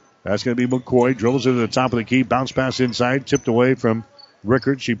wing. That's going to be McCoy. Dribbles it to the top of the key. Bounce pass inside. Tipped away from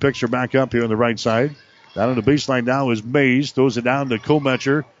Rickert. She picks her back up here on the right side. Down on the baseline now is Mays. Throws it down to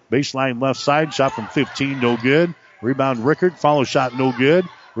Kometcher. Baseline left side. Shot from 15. No good. Rebound Rickert. Follow shot. No good.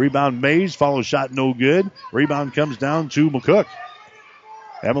 Rebound Mays. Follow shot. No good. Rebound comes down to McCook.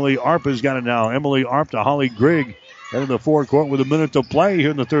 Emily Arp has got it now. Emily Arp to Holly Grigg. Into the forecourt with a minute to play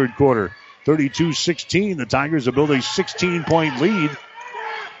here in the third quarter. 32-16. The Tigers have built a 16-point lead.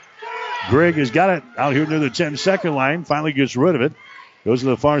 Grigg has got it out here near the 10-second line. Finally gets rid of it. Goes to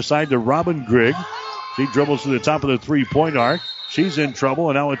the far side to Robin Grigg. She dribbles to the top of the three-point arc. She's in trouble,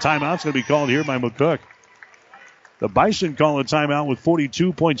 and now a timeout's going to be called here by McCook. The Bison call a timeout with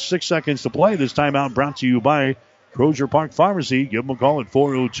 42.6 seconds to play. This timeout brought to you by Crozier Park Pharmacy. Give them a call at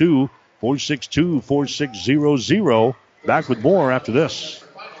 402-462-4600. Back with more after this.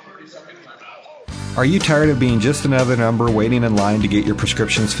 Are you tired of being just another number waiting in line to get your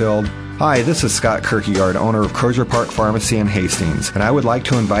prescriptions filled? Hi, this is Scott Kierkegaard, owner of Crozier Park Pharmacy in Hastings, and I would like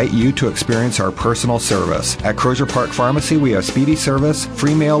to invite you to experience our personal service. At Crozier Park Pharmacy, we have speedy service,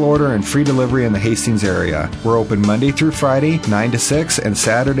 free mail order, and free delivery in the Hastings area. We're open Monday through Friday, 9 to 6, and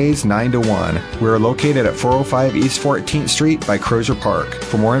Saturdays, 9 to 1. We are located at 405 East 14th Street by Crozier Park.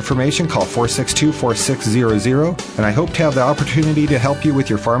 For more information, call 462-4600, and I hope to have the opportunity to help you with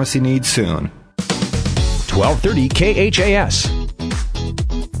your pharmacy needs soon. 1230 KHAS.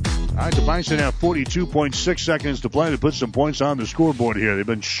 All right, the Bison have 42.6 seconds to play to put some points on the scoreboard here. They've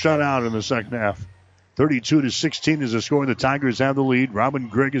been shut out in the second half. 32-16 is the score. The Tigers have the lead. Robin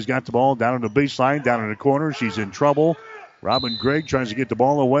Grigg has got the ball down on the baseline, down in the corner. She's in trouble. Robin Grigg tries to get the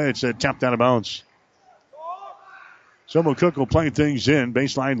ball away. It's tapped out of bounds. So McCook will play things in.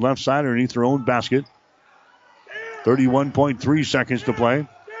 Baseline left side underneath their own basket. 31.3 seconds to play.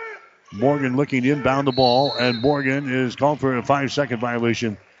 Morgan looking to inbound the ball, and Morgan is called for a 5-second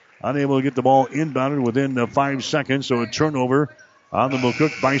violation. Unable to get the ball inbounded within the 5 seconds, so a turnover on the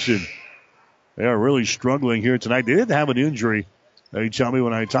McCook Bison. They are really struggling here tonight. They did have an injury, they tell me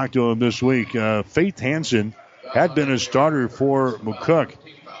when I talked to them this week. Faith Hansen had been a starter for McCook,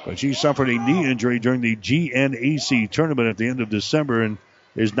 but she suffered a knee injury during the GNAC tournament at the end of December and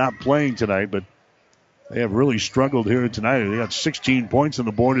is not playing tonight, but they have really struggled here tonight. They got 16 points on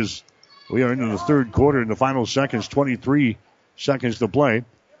the board as we are into the third quarter in the final seconds, 23 seconds to play.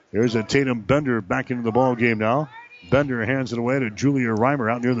 There's a Tatum Bender back into the ball game now. Bender hands it away to Julia Reimer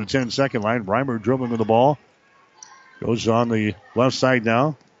out near the 10-second line. Reimer dribbling with the ball. Goes on the left side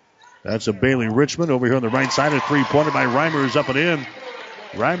now. That's a Bailey Richmond over here on the right side. A three-pointer by Reimer is up and in.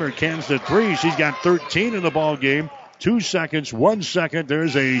 Reimer cans the three. She's got 13 in the ball game. 2 seconds, 1 second.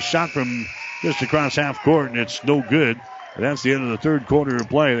 There's a shot from just across half court, and it's no good. And that's the end of the third quarter of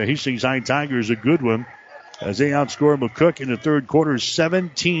play. The Hastings High Tigers a good one as they outscore McCook in the third quarter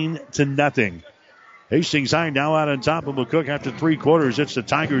 17-0. Hastings High now out on top of McCook after 3 quarters. It's the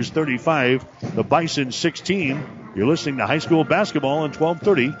Tigers 35, the Bison 16. You're listening to high school basketball on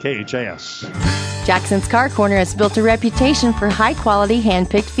 1230 KHAS. Jackson's Car Corner has built a reputation for high-quality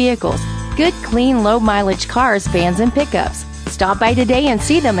hand-picked vehicles. Good, clean, low-mileage cars, vans, and pickups. Stop by today and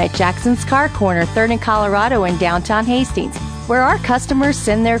see them at Jackson's Car Corner, 3rd and Colorado in downtown Hastings, where our customers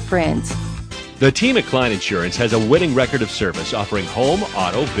send their friends. The team at Klein Insurance has a winning record of service, offering home,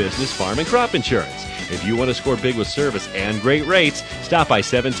 auto, business, farm, and crop insurance. If you want to score big with service and great rates, stop by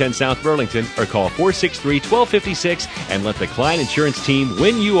 710 South Burlington or call 463-1256 and let the Klein Insurance team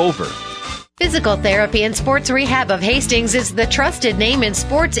win you over. Physical Therapy and Sports Rehab of Hastings is the trusted name in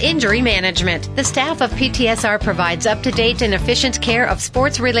sports injury management. The staff of PTSR provides up-to-date and efficient care of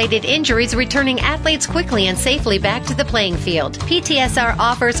sports-related injuries, returning athletes quickly and safely back to the playing field. PTSR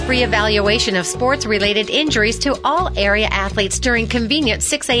offers free evaluation of sports-related injuries to all area athletes during convenient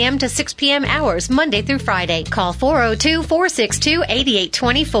 6 a.m. to 6 p.m. hours, Monday through Friday. Call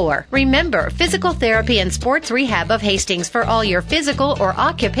 402-462-8824. Remember, Physical Therapy and Sports Rehab of Hastings for all your physical or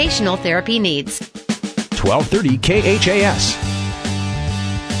occupational therapy needs. 1230 KHAS.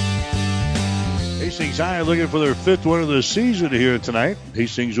 Hastings High looking for their 5th win of the season here tonight.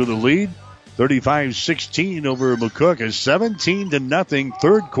 Hastings with a lead, 35-16 over McCook. A 17-0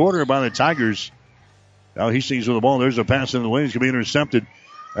 third quarter by the Tigers. Now Hastings with the ball. There's a pass in the lane. It's going to be intercepted.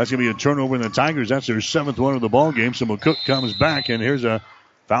 That's going to be a turnover in the Tigers. That's their 7th one of the ball game. So McCook comes back, and here's a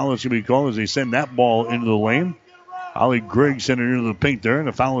foul that's going to be called as they send that ball into the lane. Ollie Griggs sent it into the paint there, and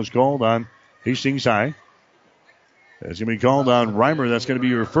the foul is called on Hastings High. That's going to be called on Reimer. That's going to be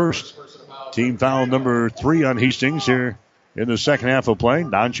your first team foul number 3 on Hastings here in the second half of play.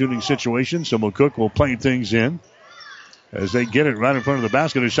 Non-shooting situation, so McCook will play things in as they get it right in front of the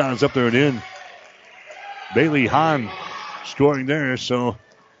basket. A shot is up there and in. Bailey Hahn scoring there, so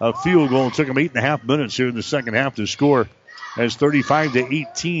a field goal. It took them 8.5 minutes here in the second half to score as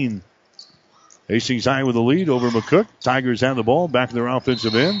 35-18. Hastings High with the lead over McCook. Tigers have the ball back in their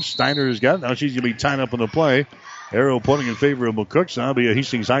offensive end. Steiner has got it. Now she's going to be tied up on the play. Arrow pointing in favor of McCook, so that'll be a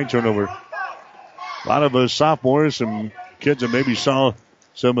Hastings High turnover. A lot of sophomores, some kids that maybe saw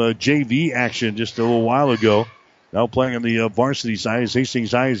some JV action just a little while ago. Now playing on the varsity side.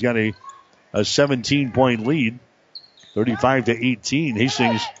 Hastings High has got a 17-point lead, 35-18.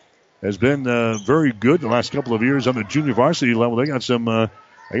 Hastings has been very good the last couple of years on the junior varsity level. They got some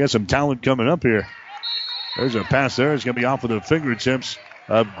talent coming up here. There's a pass there. It's going to be off of the fingertips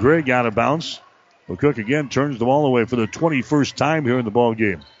of Greg out of bounds. McCook again turns the ball away for the 21st time here in the ball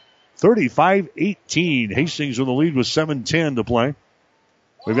game. 35-18. Hastings with the lead with 7:10 to play.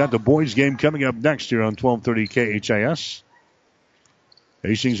 We've got the boys game coming up next here on 1230 KHIS.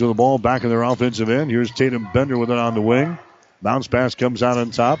 Hastings with the ball back in their offensive end. Here's Tatum Bender with it on the wing. Bounce pass comes out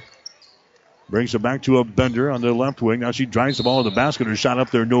on top. Brings it back to a Bender on the left wing. Now she drives the ball to the basket. Her shot up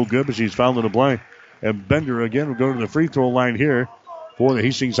there no good, but she's fouled in the play. And Bender again will go to the free throw line here for the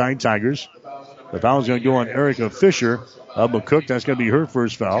Hastings High Tigers. The foul is going to go on Erica Fisher of McCook. That's going to be her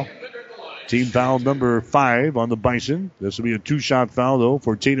first foul. Team foul number 5 on the Bison. This will be a 2-shot foul, though,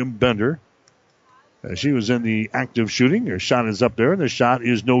 for Tatum Bender. She was in the act of shooting. Her shot is up there, and the shot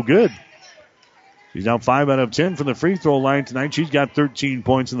is no good. She's now 5 out of 10 from the free throw line tonight. She's got 13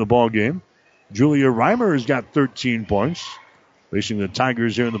 points in the ball game. Julia Reimer has got 13 points. Facing the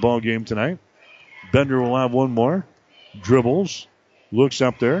Tigers here in the ball game tonight. Bender will have one more. Dribbles. Looks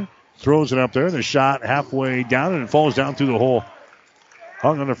up there. Throws it up there. The shot halfway down, and it falls down through the hole.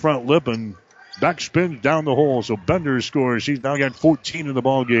 Hung on the front lip and back spins down the hole. So Bender scores. She's now got 14 in the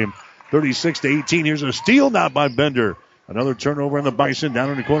ball game. 36-18. Here's a steal now by Bender. Another turnover in the Bison. Down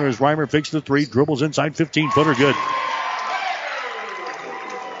in the corner as Reimer fakes the 3. Dribbles inside. 15-footer good.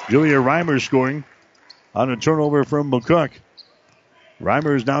 Julia Reimer scoring on a turnover from McCook.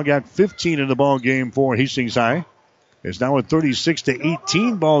 Reimer has now got 15 in the ball game for Hastings High. It's now a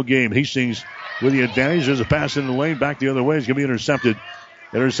 36-18 ball game. Hastings with the advantage. There's a pass in the lane. Back the other way. It's going to be intercepted.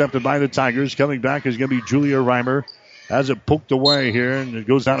 Intercepted by the Tigers. Coming back is going to be Julia Reimer. Has it poked away here, and it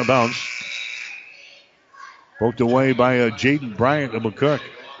goes out of bounds. Poked away by Jaden Bryant of McCook.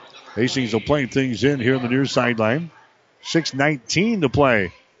 Hastings will play things in here on the near sideline. 6:19 to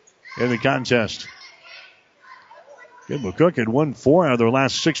play in the contest. McCook had won 4 out of their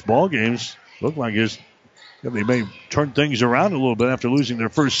last 6 ball games. Looked like they may turn things around a little bit after losing their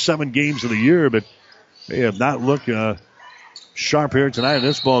first 7 games of the year, but they have not looked sharp here tonight in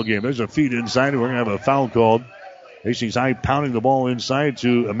this ball game. There's a feed inside. We're going to have a foul called. Hastings High pounding the ball inside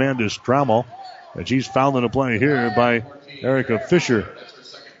to Amanda Strammel. And she's fouled in a play here by Erica Fisher.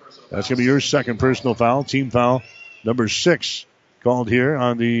 That's going to be your second personal foul. Team foul number 6 called here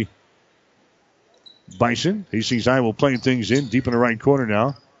on the Bison. Hastings High will play things in deep in the right corner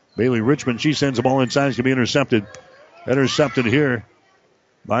now. Bailey Richmond, she sends the ball inside. It's going to be intercepted. Intercepted here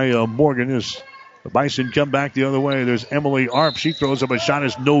by Morgan as the Bison come back the other way. There's Emily Arp. She throws up a shot.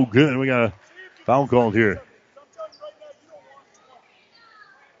 It's no good. We got a foul called here.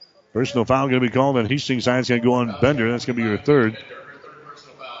 Personal foul going to be called on Hastings High. It's going to go on Bender. That's going to be your third.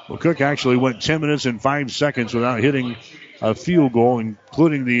 Well, Cook actually went 10 minutes and 5 seconds without hitting a field goal,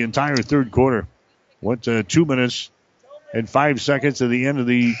 including the entire third quarter. Went 2 minutes and 5 seconds at the end of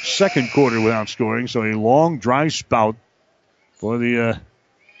the second quarter without scoring. So a long, dry spout for the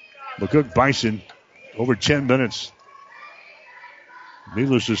McCook Bison over 10 minutes.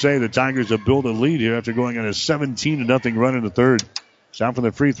 Needless to say, the Tigers have built a lead here after going on a 17-0 run in the third. Shot from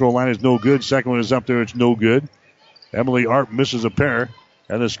the free throw line is no good. Second one is up there. It's no good. Emily Arp misses a pair,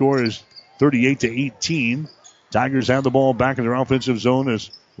 and the score is 38-18. Tigers have the ball back in their offensive zone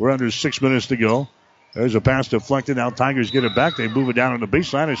as we're under 6 minutes to go. There's a pass deflected. Now Tigers get it back. They move it down on the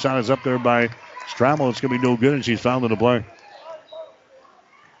baseline. A shot is up there by Strammel. It's going to be no good, and she's fouled in the play.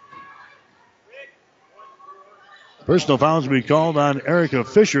 Personal fouls will be called on Erica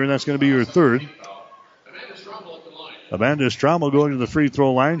Fisher, and that's going to be her third. Amanda Strammel going to the free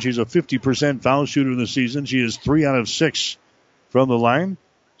throw line. She's a 50% foul shooter in the season. She is 3 out of 6 from the line.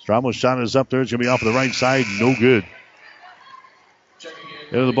 Strammel's shot is up there. It's going to be off the right side. No good.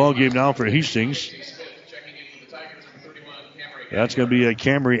 Into the ball game now for Hastings. That's going to be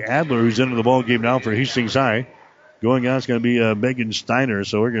Camry Adler who's into the ball game now for Hastings High. Going on, it's going to be Megan Steiner.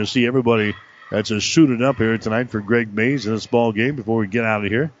 So we're going to see everybody that's suited up here tonight for Greg Mays in this ball game before we get out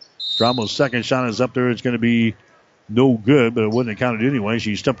of here. Strammel's second shot is up there. It's going to be no good, but it wouldn't have counted anyway.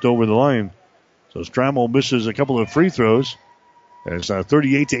 She stepped over the line. So Strammel misses a couple of free throws. It's a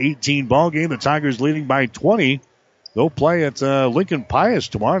 38-18 ball game. The Tigers leading by 20. They'll play at Lincoln Pius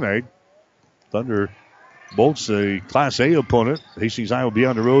tomorrow night. Thunderbolts, a Class A opponent. Hastings High will be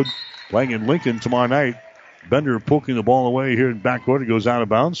on the road playing in Lincoln tomorrow night. Bender poking the ball away here in backcourt. It goes out of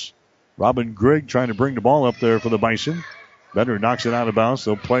bounds. Robin Grigg trying to bring the ball up there for the Bison. Bender knocks it out of bounds.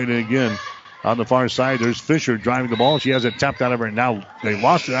 They'll play it again on the far side. There's Fisher driving the ball. She has it tapped out of her. Now they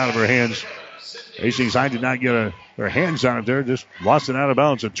lost it out of her hands. Hastings High did not get their hands on it there. Just lost it out of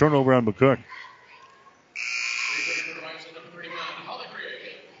bounds. A turnover on McCook.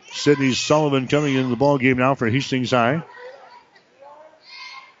 Sydney Sullivan coming into the ball game now for Hastings High.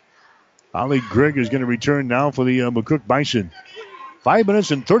 Holly Grigg is going to return now for the McCook Bison. 5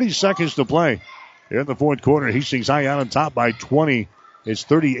 minutes and 30 seconds to play. Here in the fourth quarter, Hastings High out on top by 20. It's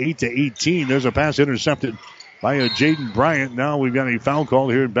 38-18. There's a pass intercepted by Jaden Bryant. Now we've got a foul call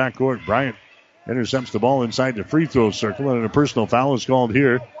here in backcourt. Bryant intercepts the ball inside the free throw circle, and a personal foul is called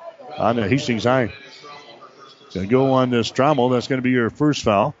here on Hastings High. It's going to go on Strammel. That's going to be your first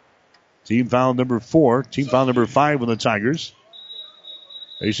foul. Team foul number 4. Team foul number 5 with the Tigers.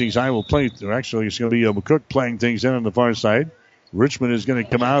 Hastings High will play. Actually, it's going to be McCook playing things in on the far side. Richmond is going to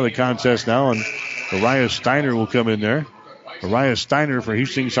come out of the contest now, and Mariah Steiner will come in there. Mariah Steiner for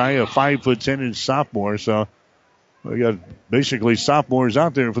Hastings High, a 5'10" sophomore. So we got basically sophomores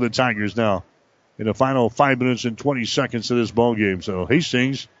out there for the Tigers now in the final 5 minutes and 20 seconds of this ball game. So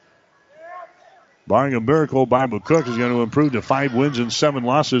Hastings, barring a miracle by McCook, is going to improve to 5 wins and 7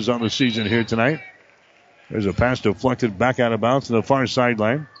 losses on the season here tonight. There's a pass deflected back out of bounds to the far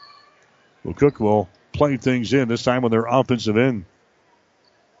sideline. McCook will play things in, this time on their offensive end.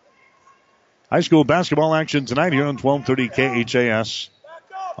 High school basketball action tonight here on 1230 KHAS.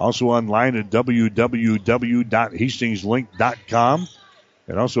 Also online at www.hastingslink.com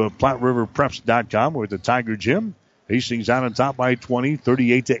and also at PlatteRiverPreps.com. We're at the Tiger Gym. Hastings out on top by 20,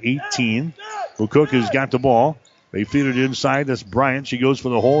 38-18. McCook has got the ball. They feed it inside. That's Bryant. She goes for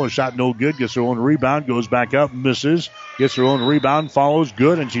the hole. A shot no good. Gets her own rebound. Goes back up. Misses. Gets her own rebound. Follows.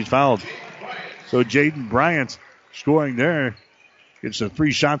 Good. And she's fouled. So Jaden Bryant scoring there. Gets the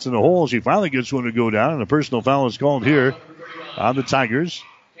 3 shots in the hole. She finally gets one to go down. And a personal foul is called here on the Tigers.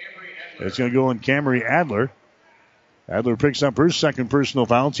 It's going to go on Camry Adler. Adler picks up her second personal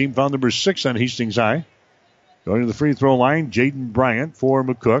foul. Team foul number 6 on Hastings High. Going to the free throw line, Jaden Bryant for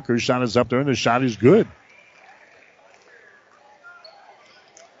McCook. Her shot is up there, and the shot is good.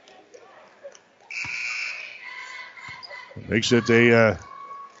 Makes it a,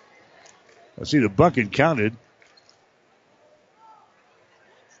 let's see, the bucket counted.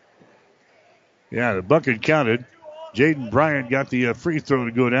 Yeah, the bucket counted. Jaden Bryant got the free throw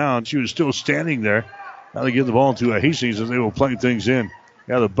to go down. She was still standing there. Now they give the ball to Hastings as they will play things in.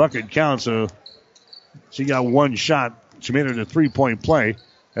 Yeah, the bucket counts. So she got 1 shot. She made it a 3-point play.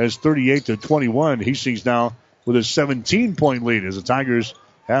 As 38-21. Hastings now with a 17-point lead as the Tigers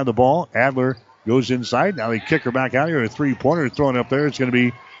have the ball. Adler goes inside. Now they kick her back out here. A 3-pointer thrown up there. It's going to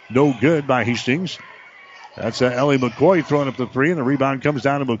be no good by Hastings. That's Ellie McCoy throwing up the 3, and the rebound comes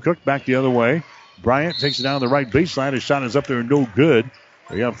down to McCook back the other way. Bryant takes it down the right baseline. His shot is up there, no good.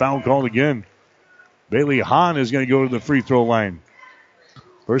 They got a foul called again. Bailey Hahn is going to go to the free throw line.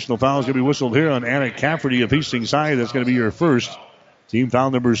 Personal foul is going to be whistled here on Anna Cafferty of Hastings High. That's going to be your first. Team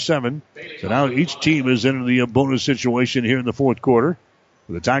foul number 7. So now each team is into the bonus situation here in the fourth quarter.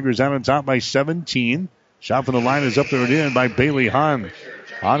 The Tigers out on top by 17. Shot from the line is up there and in by Bailey Hahn.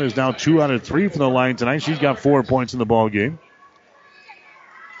 Hahn is now 2 out of 3 from the line tonight. She's got 4 points in the ball game.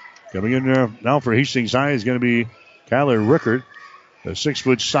 Coming in there now for Hastings High is going to be Kyler Rickert, a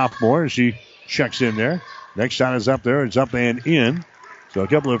 6-foot sophomore. She checks in there. Next shot is up there. It's up and in. So a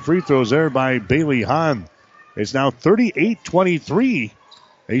couple of free throws there by Bailey Hahn. It's now 38-23.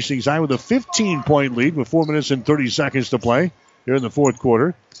 Hastings High with a 15-point lead with 4 minutes and 30 seconds to play here in the fourth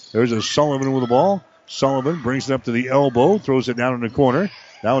quarter. There's a Sullivan with the ball. Sullivan brings it up to the elbow, throws it down in the corner.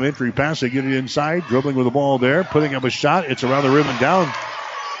 Now an entry pass. They get it inside, dribbling with the ball there, putting up a shot. It's around the rim and down.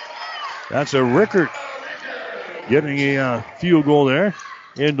 That's a Rickert getting a field goal there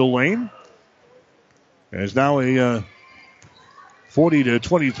in the lane. And it's now a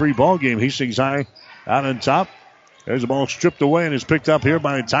 40-23 ball game. Hastings High out on top. There's the ball stripped away and is picked up here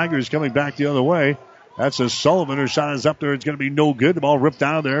by the Tigers coming back the other way. That's a Sullivan. Her shot is up there. It's going to be no good. The ball ripped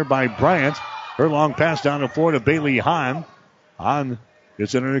out of there by Bryant. Her long pass down the floor to Bailey Hahn. Hahn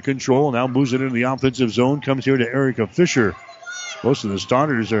gets it under control. Now moves it into the offensive zone. Comes here to Erica Fisher. Most of the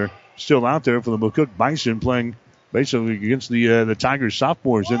starters are still out there for the McCook Bison, playing basically against the Tigers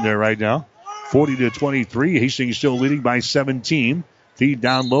sophomores in there right now. 40-23. Hastings still leading by 17. Feed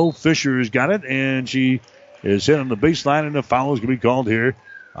down low. Fisher's got it, and she is hit on the baseline, and the foul is going to be called here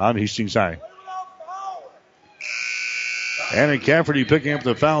on Hastings High. Anna Cafferty picking up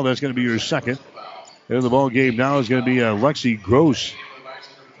the foul. That's going to be your second. In the ball game now is going to be Lexi Gross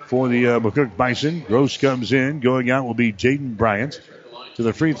for the McCook Bison. Gross comes in. Going out will be Jaden Bryant. To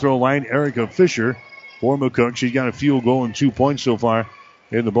the free throw line, Erica Fisher for McCook. She's got a field goal and 2 points so far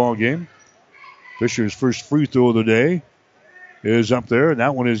in the ball game. Fisher's first free throw of the day is up there, and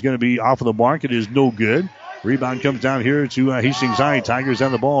that one is going to be off of the mark. It is no good. Rebound comes down here to Hastings High. Tigers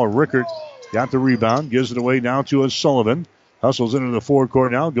have the ball. Rickert got the rebound. Gives it away now to Sullivan. Hustles into the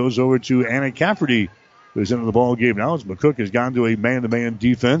forecourt now. Goes over to Anna Cafferty, who's into the ball game now. As McCook has gone to a man-to-man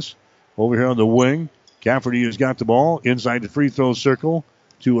defense over here on the wing. Cafferty has got the ball inside the free throw circle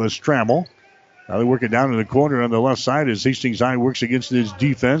to Strammel. Now they work it down in the corner on the left side as Hastings High works against his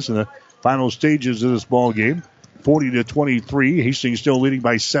defense in the final stages of this ball game. 40-23. Hastings still leading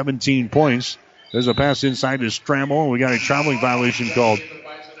by 17 points. There's a pass inside to Strammel, and we got a traveling violation called.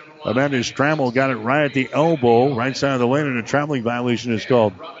 Amanda Strammel got it right at the elbow, right side of the lane, and a traveling violation is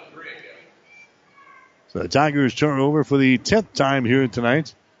called. So the Tigers turn over for the 10th time here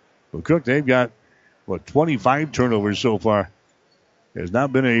tonight. McCook, they've got, 25 turnovers so far. It has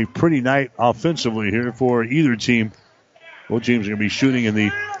not been a pretty night offensively here for either team. Both teams are going to be shooting in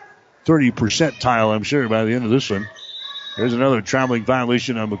the 30 percentile, I'm sure, by the end of this one. There's another traveling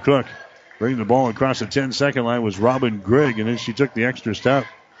violation on McCook. Bringing the ball across the 10-second line was Robin Grigg, and then she took the extra step.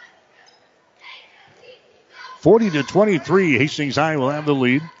 40-23, Hastings High will have the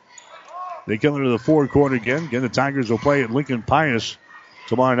lead. They come into the forecourt again. Again, the Tigers will play at Lincoln Pius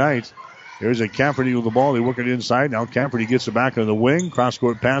tomorrow night. There's a Cafferty with the ball. They work it inside. Now Cafferty gets it back on the wing.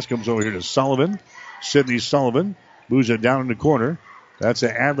 Cross-court pass comes over here to Sullivan. Sydney Sullivan moves it down in the corner. That's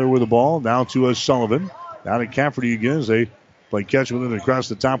Adler with the ball. Now to Sullivan. Down to Cafferty again as they play catch with it across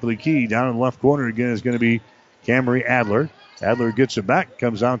the top of the key. Down in the left corner again is going to be Camry Adler. Adler gets it back.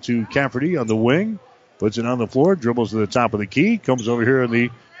 Comes out to Cafferty on the wing. Puts it on the floor. Dribbles to the top of the key. Comes over here on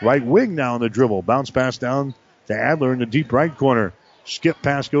the right wing now on the dribble. Bounce pass down to Adler in the deep right corner. Skip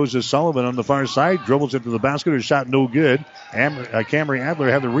pass goes to Sullivan on the far side. Dribbles it to the basket. Her shot no good. Camry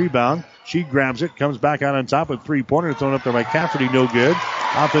Adler had the rebound. She grabs it. Comes back out on top. A three-pointer thrown up there by Cafferty. No good.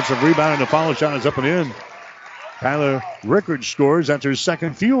 Offensive rebound and the follow shot is up and in. Tyler Rickard scores. That's her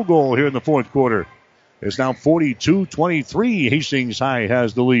second field goal here in the fourth quarter. It's now 42-23. Hastings High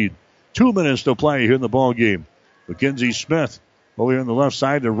has the lead. 2 minutes to play here in the ball game. Mackenzie Smith over here on the left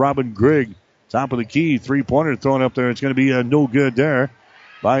side to Robin Grigg. Top of the key. Three-pointer thrown up there. It's going to be no good there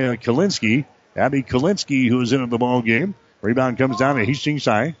by Kalinsky. Abby Kalinsky, who is in the ball game. Rebound comes down to Hastings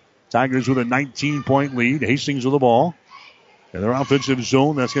High. Tigers with a 19-point lead. Hastings with the ball. In their offensive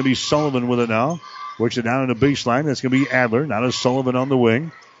zone, that's going to be Sullivan with it now. Works it down in the baseline. That's going to be Adler. Now to Sullivan on the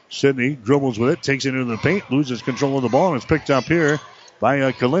wing. Sidney dribbles with it. Takes it into the paint. Loses control of the ball. And it's picked up here by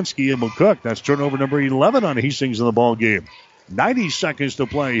Kalinsky and McCook. That's turnover number 11 on Hastings in the ball game. 90 seconds to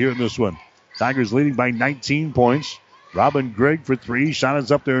play here in this one. Tigers leading by 19 points. Robin Grigg for three. Shot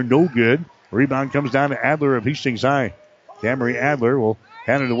is up there. No good. Rebound comes down to Adler of Hastings High. Camry Adler will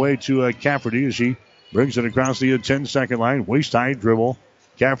hand it away to Cafferty as she brings it across the 10-second line. Waist-high dribble.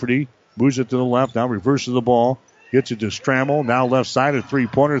 Cafferty moves it to the left. Now reverses the ball. Gets it to Strammel. Now left side. A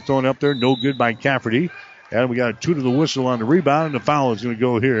three-pointer thrown up there. No good by Cafferty. And we got a 2 to the whistle on the rebound. And the foul is going to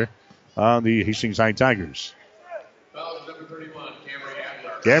go here on the Hastings High Tigers. Foul number 31,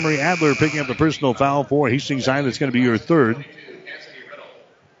 Camry Adler picking up the personal foul for Hastings High. That's going to be your third.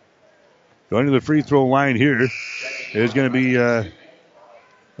 Going to the free throw line here is going to be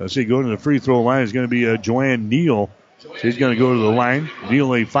Let's see, going to the free throw line is going to be Joanne Neal. She's going to go to the line.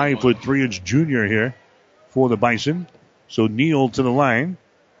 Neal, a 5'3" junior here for the Bison. So Neal to the line.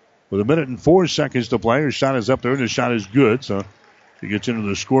 With 1 minute and 4 seconds to play, her shot is up there, and the shot is good. So she gets into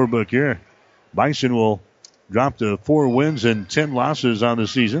the scorebook here. Bison will drop to 4 wins and 10 losses on the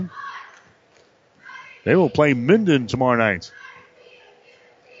season. They will play Minden tomorrow night.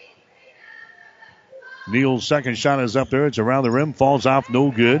 Neal's second shot is up there. It's around the rim. Falls off.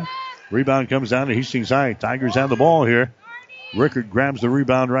 No good. Rebound comes down to Hastings High. Tigers have the ball here. Rickard grabs the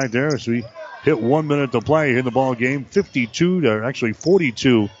rebound right there as we hit 1 minute to play in the ball game. 42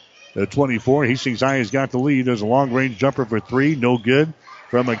 to 24. Hastings High has got the lead. There's a long-range jumper for 3. No good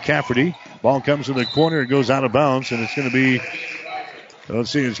from McCafferty. Ball comes in the corner. It goes out of bounds, and it's going to be,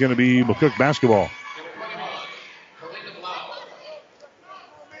 it's going to be McCook basketball.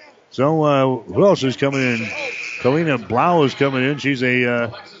 So who else is coming in? Kalina Blau is coming in. She's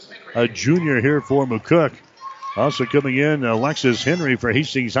a junior here for McCook. Also coming in, Alexis Henry for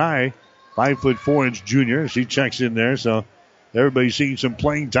Hastings High, 5'4" junior. She checks in there, so everybody's seeing some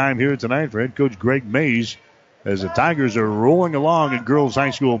playing time here tonight for head coach Greg Mays as the Tigers are rolling along in girls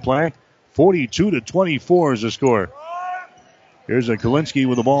high school play. 42 to 24 is the score. Here's a Kalinsky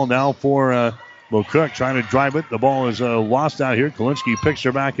with the ball now for McCook trying to drive it. The ball is lost out here. Kalinsky picks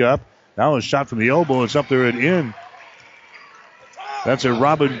her back up. Now a shot from the elbow. It's up there and in. That's a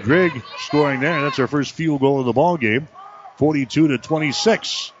Robin Grigg scoring there. That's her first field goal of the ball game. 42 to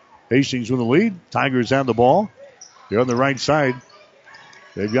 26. Hastings with the lead. Tigers have the ball. They're on the right side.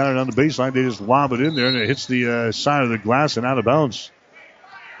 They've got it on the baseline. They just lob it in there, and it hits the side of the glass and out of bounds.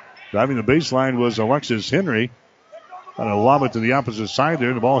 Driving the baseline was Alexis Henry. Trying to lob it to the opposite side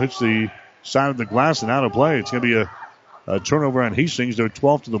there. The ball hits the side of the glass and out of play. It's going to be a turnover on Hastings. They're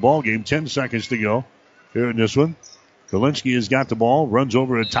 12th in the ball game. 10 seconds to go here in this one. Kalinsky has got the ball, runs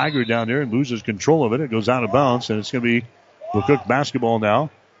over a Tiger down there and loses control of it. It goes out of bounds, and it's going to be McCook basketball now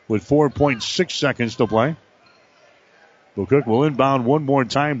with 4.6 seconds to play. McCook will inbound one more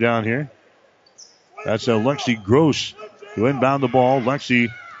time down here. That's Lexi Gross to inbound the ball. Lexi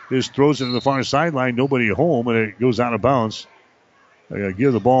just throws it to the far sideline. Nobody home, and it goes out of bounds. They're going to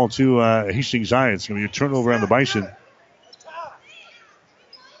give the ball to Hastings High. It's going to be a turnover on the Bison.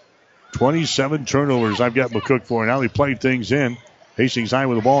 27 turnovers I've got McCook for. Now they played things in. Hastings High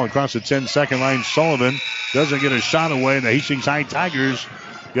with the ball across the 10-second line. Sullivan doesn't get a shot away. The Hastings High Tigers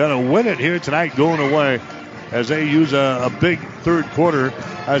going to win it here tonight going away as they use a big third quarter.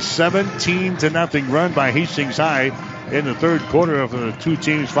 A 17-0 run by Hastings High in the third quarter of the two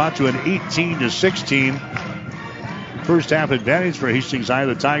teams fought to an 18-16 first half advantage for Hastings High.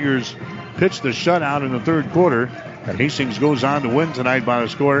 The Tigers pitched the shutout in the third quarter, and Hastings goes on to win tonight by a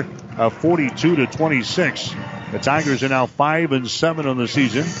score of 42 to 26. The Tigers are now 5-7 on the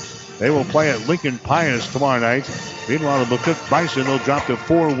season. They will play at Lincoln Pius tomorrow night. Meanwhile, the McCook Bison will drop to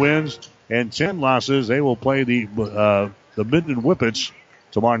 4 wins and 10 losses. They will play the Minden Whippets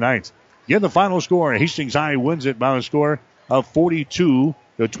tomorrow night. Again, the final score: Hastings High wins it by a score of 42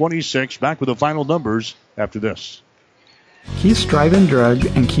 to 26. Back with the final numbers after this. Keith's Drive-In Drug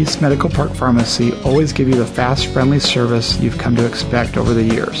and Keith's Medical Park Pharmacy always give you the fast, friendly service you've come to expect over the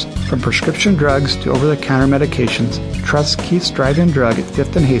years. From prescription drugs to over-the-counter medications, trust Keith's Drive-In Drug at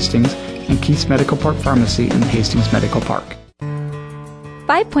 5th and Hastings and Keith's Medical Park Pharmacy in Hastings Medical Park.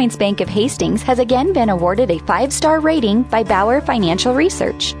 5 Points Bank of Hastings has again been awarded a 5-star rating by Bauer Financial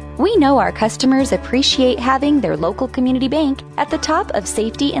Research. We know our customers appreciate having their local community bank at the top of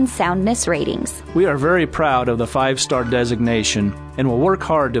safety and soundness ratings. We are very proud of the 5-star designation and will work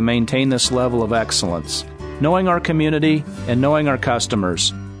hard to maintain this level of excellence. Knowing our community and knowing our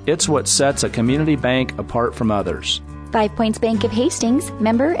customers, it's what sets a community bank apart from others. 5 Points Bank of Hastings,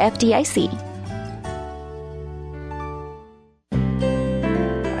 member FDIC.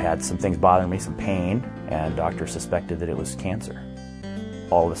 I had some things bothering me, some pain, and doctors suspected that it was cancer.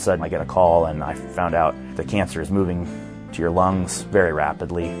 All of a sudden I get a call and I found out the cancer is moving to your lungs very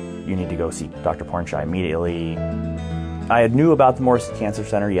rapidly. You need to go see Dr. Pornchai immediately. I had knew about the Morrissey Cancer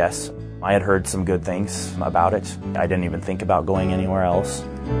Center, yes. I had heard some good things about it. I didn't even think about going anywhere else.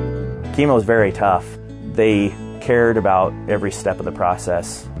 Chemo is very tough. They cared about every step of the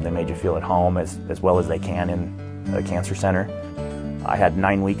process. They made you feel at home as well as they can in a cancer center. I had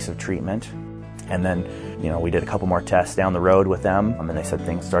 9 weeks of treatment, and then we did a couple more tests down the road with them, and they said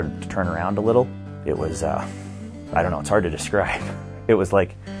things started to turn around a little. It was, I don't know, it's hard to describe. It was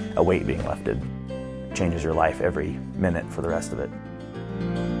like a weight being lifted. It changes your life every minute for the rest of it.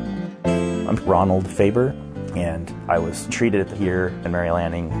 I'm Ronald Faber, and I was treated here in Mary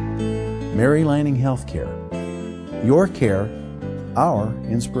Lanning. Mary Lanning Healthcare. Your care, our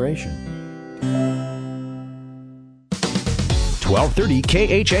inspiration.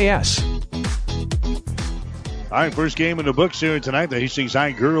 1230 KHAS. All right, first game in the books here tonight. The Hastings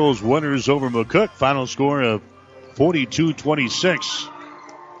High girls winners over McCook. Final score of 42-26.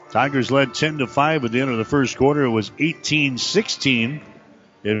 Tigers led 10-5 at the end of the first quarter. It was 18-16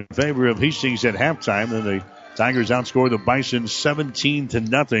 in favor of Hastings at halftime. And the Tigers outscored the Bison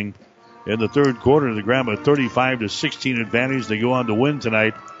 17-0 in the third quarter to grab a 35-16 advantage. They go on to win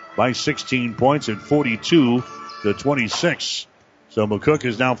tonight by 16 points at 42-26. So McCook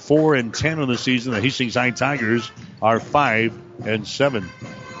is now 4-10 on the season. The Hastings High Tigers are 5-7.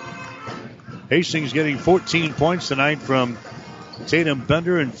 Hastings getting 14 points tonight from Tatum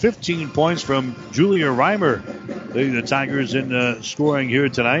Bender and 15 points from Julia Reimer. The Tigers in scoring here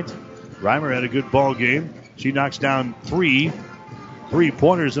tonight. Reimer had a good ball game. She knocks down three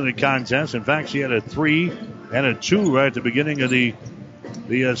pointers in the contest. In fact, she had a 3 and a 2 right at the beginning of the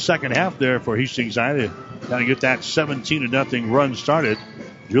second half there for Hastings High to kind of get that 17-0 run started.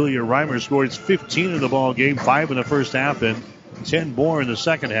 Julia Reimer scores 15 in the ball game, 5 in the first half and 10 more in the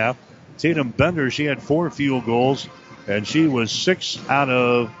second half. Tatum Bender, she had 4 field goals, and she was 6 out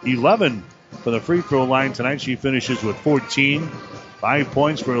of 11 for the free throw line tonight. She finishes with 14. 5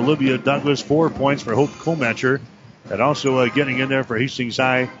 points for Olivia Douglas, 4 points for Hope Komatcher. And also getting in there for Hastings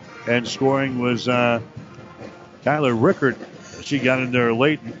High and scoring was Kyler Rickert. She got in there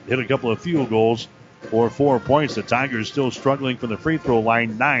late and hit a couple of field goals for 4 points. The Tigers still struggling from the free throw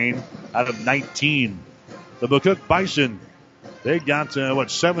line, 9 out of 19. The McCook Bison, they got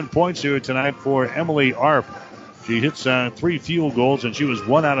 7 points here tonight for Emily Arp. She hits 3 field goals, and she was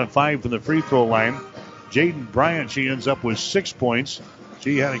 1 out of 5 from the free throw line. Jaden Bryant, she ends up with 6 points.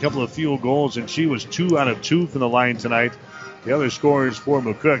 She had a couple of field goals, and she was 2 out of 2 from the line tonight. The other scorers for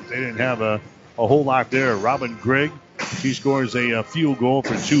McCook, they didn't have a whole lot there. Robin Grigg, she scores a field goal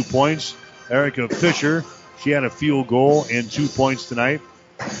for 2 points. Erica Fisher, she had a field goal and 2 points tonight.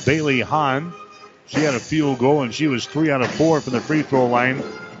 Bailey Hahn, she had a field goal, and she was 3 out of 4 from the free throw line.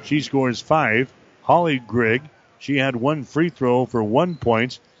 She scores 5. Holly Grigg, she had 1 free throw for 1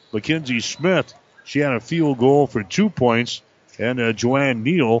 point. Mackenzie Smith, she had a field goal for 2 points. And Joanne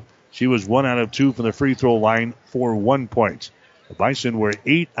Neal, she was 1 out of 2 from the free throw line for 1 point. The Bison were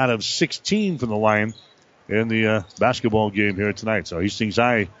 8 out of 16 from the line in the basketball game here tonight. So Hastings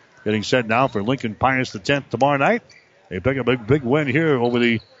High getting set now for Lincoln Pius X tomorrow night. They pick up a big win here over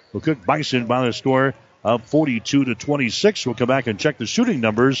the McCook Bison by the score of 42-26. We'll come back and check the shooting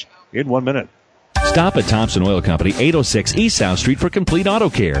numbers in 1 minute. Stop at Thompson Oil Company, 806 East South Street for complete auto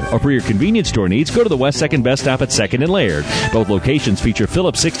care. Or for your convenience store needs, go to the West 2nd Best Stop at 2nd and Laird. Both locations feature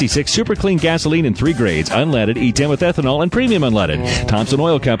Phillips 66 Super Clean gasoline in 3 grades, unleaded, E10 with ethanol, and premium unleaded. Thompson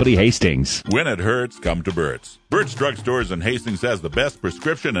Oil Company, Hastings. When it hurts, come to Burt's. Burt's Drug Stores in Hastings has the best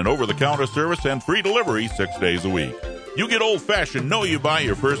prescription and over-the-counter service and free delivery 6 days a week. You get old-fashioned, know you buy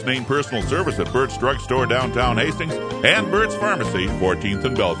your first name personal service at Burt's Drug Store downtown Hastings and Burt's Pharmacy, 14th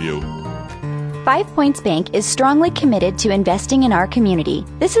and Bellevue. 5 Points Bank is strongly committed to investing in our community.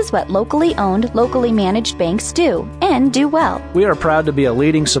 This is what locally owned, locally managed banks do, and do well. We are proud to be a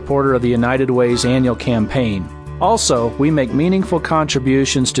leading supporter of the United Way's annual campaign. Also, we make meaningful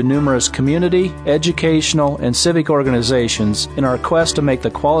contributions to numerous community, educational, and civic organizations in our quest to make the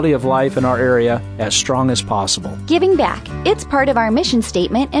quality of life in our area as strong as possible. Giving back. It's part of our mission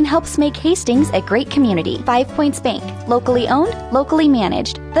statement and helps make Hastings a great community. 5 Points Bank. Locally owned, locally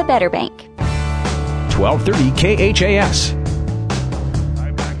managed. The better bank. 1230 KHAS.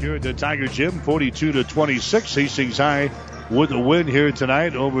 I'm back here at the Tiger Gym, 42-26. Hastings High with a win here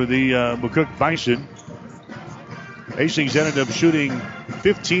tonight over the McCook Bison. Hastings ended up shooting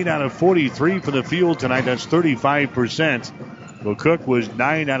 15 out of 43 from the field tonight. That's 35%. McCook was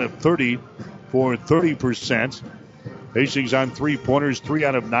 9 out of 30 for 30%. Hastings on 3-pointers, 3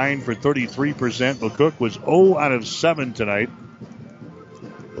 out of 9 for 33%. McCook was 0 out of 7 tonight.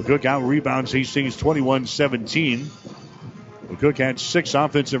 McCook out-rebounds Hastings 21-17. McCook had 6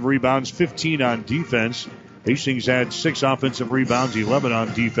 offensive rebounds, 15 on defense. Hastings had 6 offensive rebounds, 11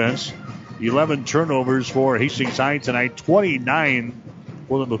 on defense. 11 turnovers for Hastings High tonight, 29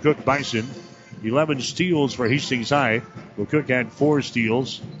 for the McCook Bison. 11 steals for Hastings High. McCook had 4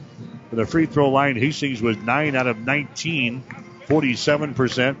 steals. For the free throw line, Hastings was 9 out of 19,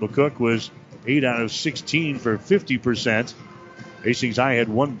 47%. McCook was 8 out of 16 for 50%. Hastings High had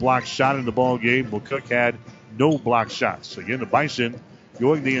 1 block shot in the ball game. McCook had no block shots. Again, the Bison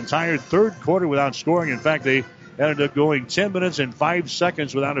going the entire third quarter without scoring. In fact, they ended up going 10 minutes and 5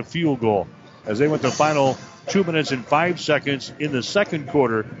 seconds without a field goal as they went the final 2 minutes and 5 seconds in the second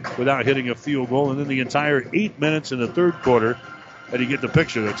quarter without hitting a field goal. And then the entire 8 minutes in the third quarter And you get the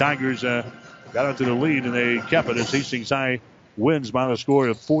picture. The Tigers got into the lead, and they kept it as Hastings High wins by the score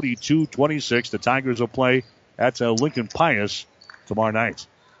of 42-26. The Tigers will play at Lincoln Pius tomorrow night.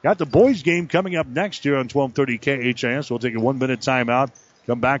 Got the boys game coming up next here on 1230 KHIS. We'll take a 1-minute timeout,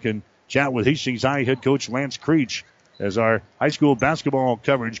 come back and chat with Hastings High head coach Lance Creech as our high school basketball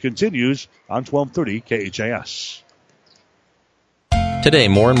coverage continues on 1230 KHIS. Today,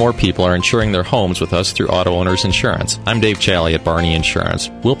 more and more people are insuring their homes with us through Auto Owners Insurance. I'm Dave Challey at Barney Insurance.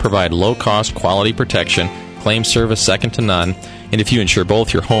 We'll provide low-cost, quality protection, claim service second to none, and if you insure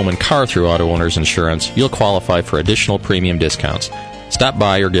both your home and car through Auto Owners Insurance, you'll qualify for additional premium discounts. Stop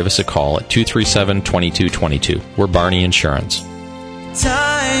by or give us a call at 237-2222. We're Barney Insurance.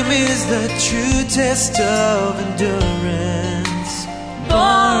 Time is the true test of endurance.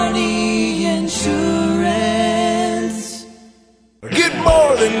 Barney Insurance. Get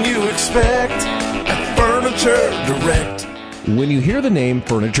more than you expect at Furniture Direct. When you hear the name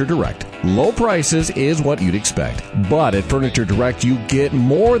Furniture Direct, low prices is what you'd expect. But at Furniture Direct, you get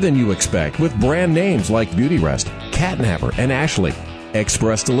more than you expect with brand names like Beauty Rest, Catnapper, and Ashley.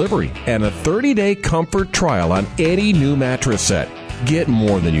 Express delivery and a 30-day comfort trial on any new mattress set. Get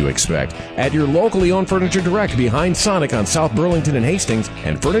more than you expect at your locally owned Furniture Direct behind Sonic on South Burlington and Hastings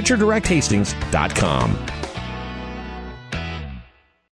and FurnitureDirectHastings.com.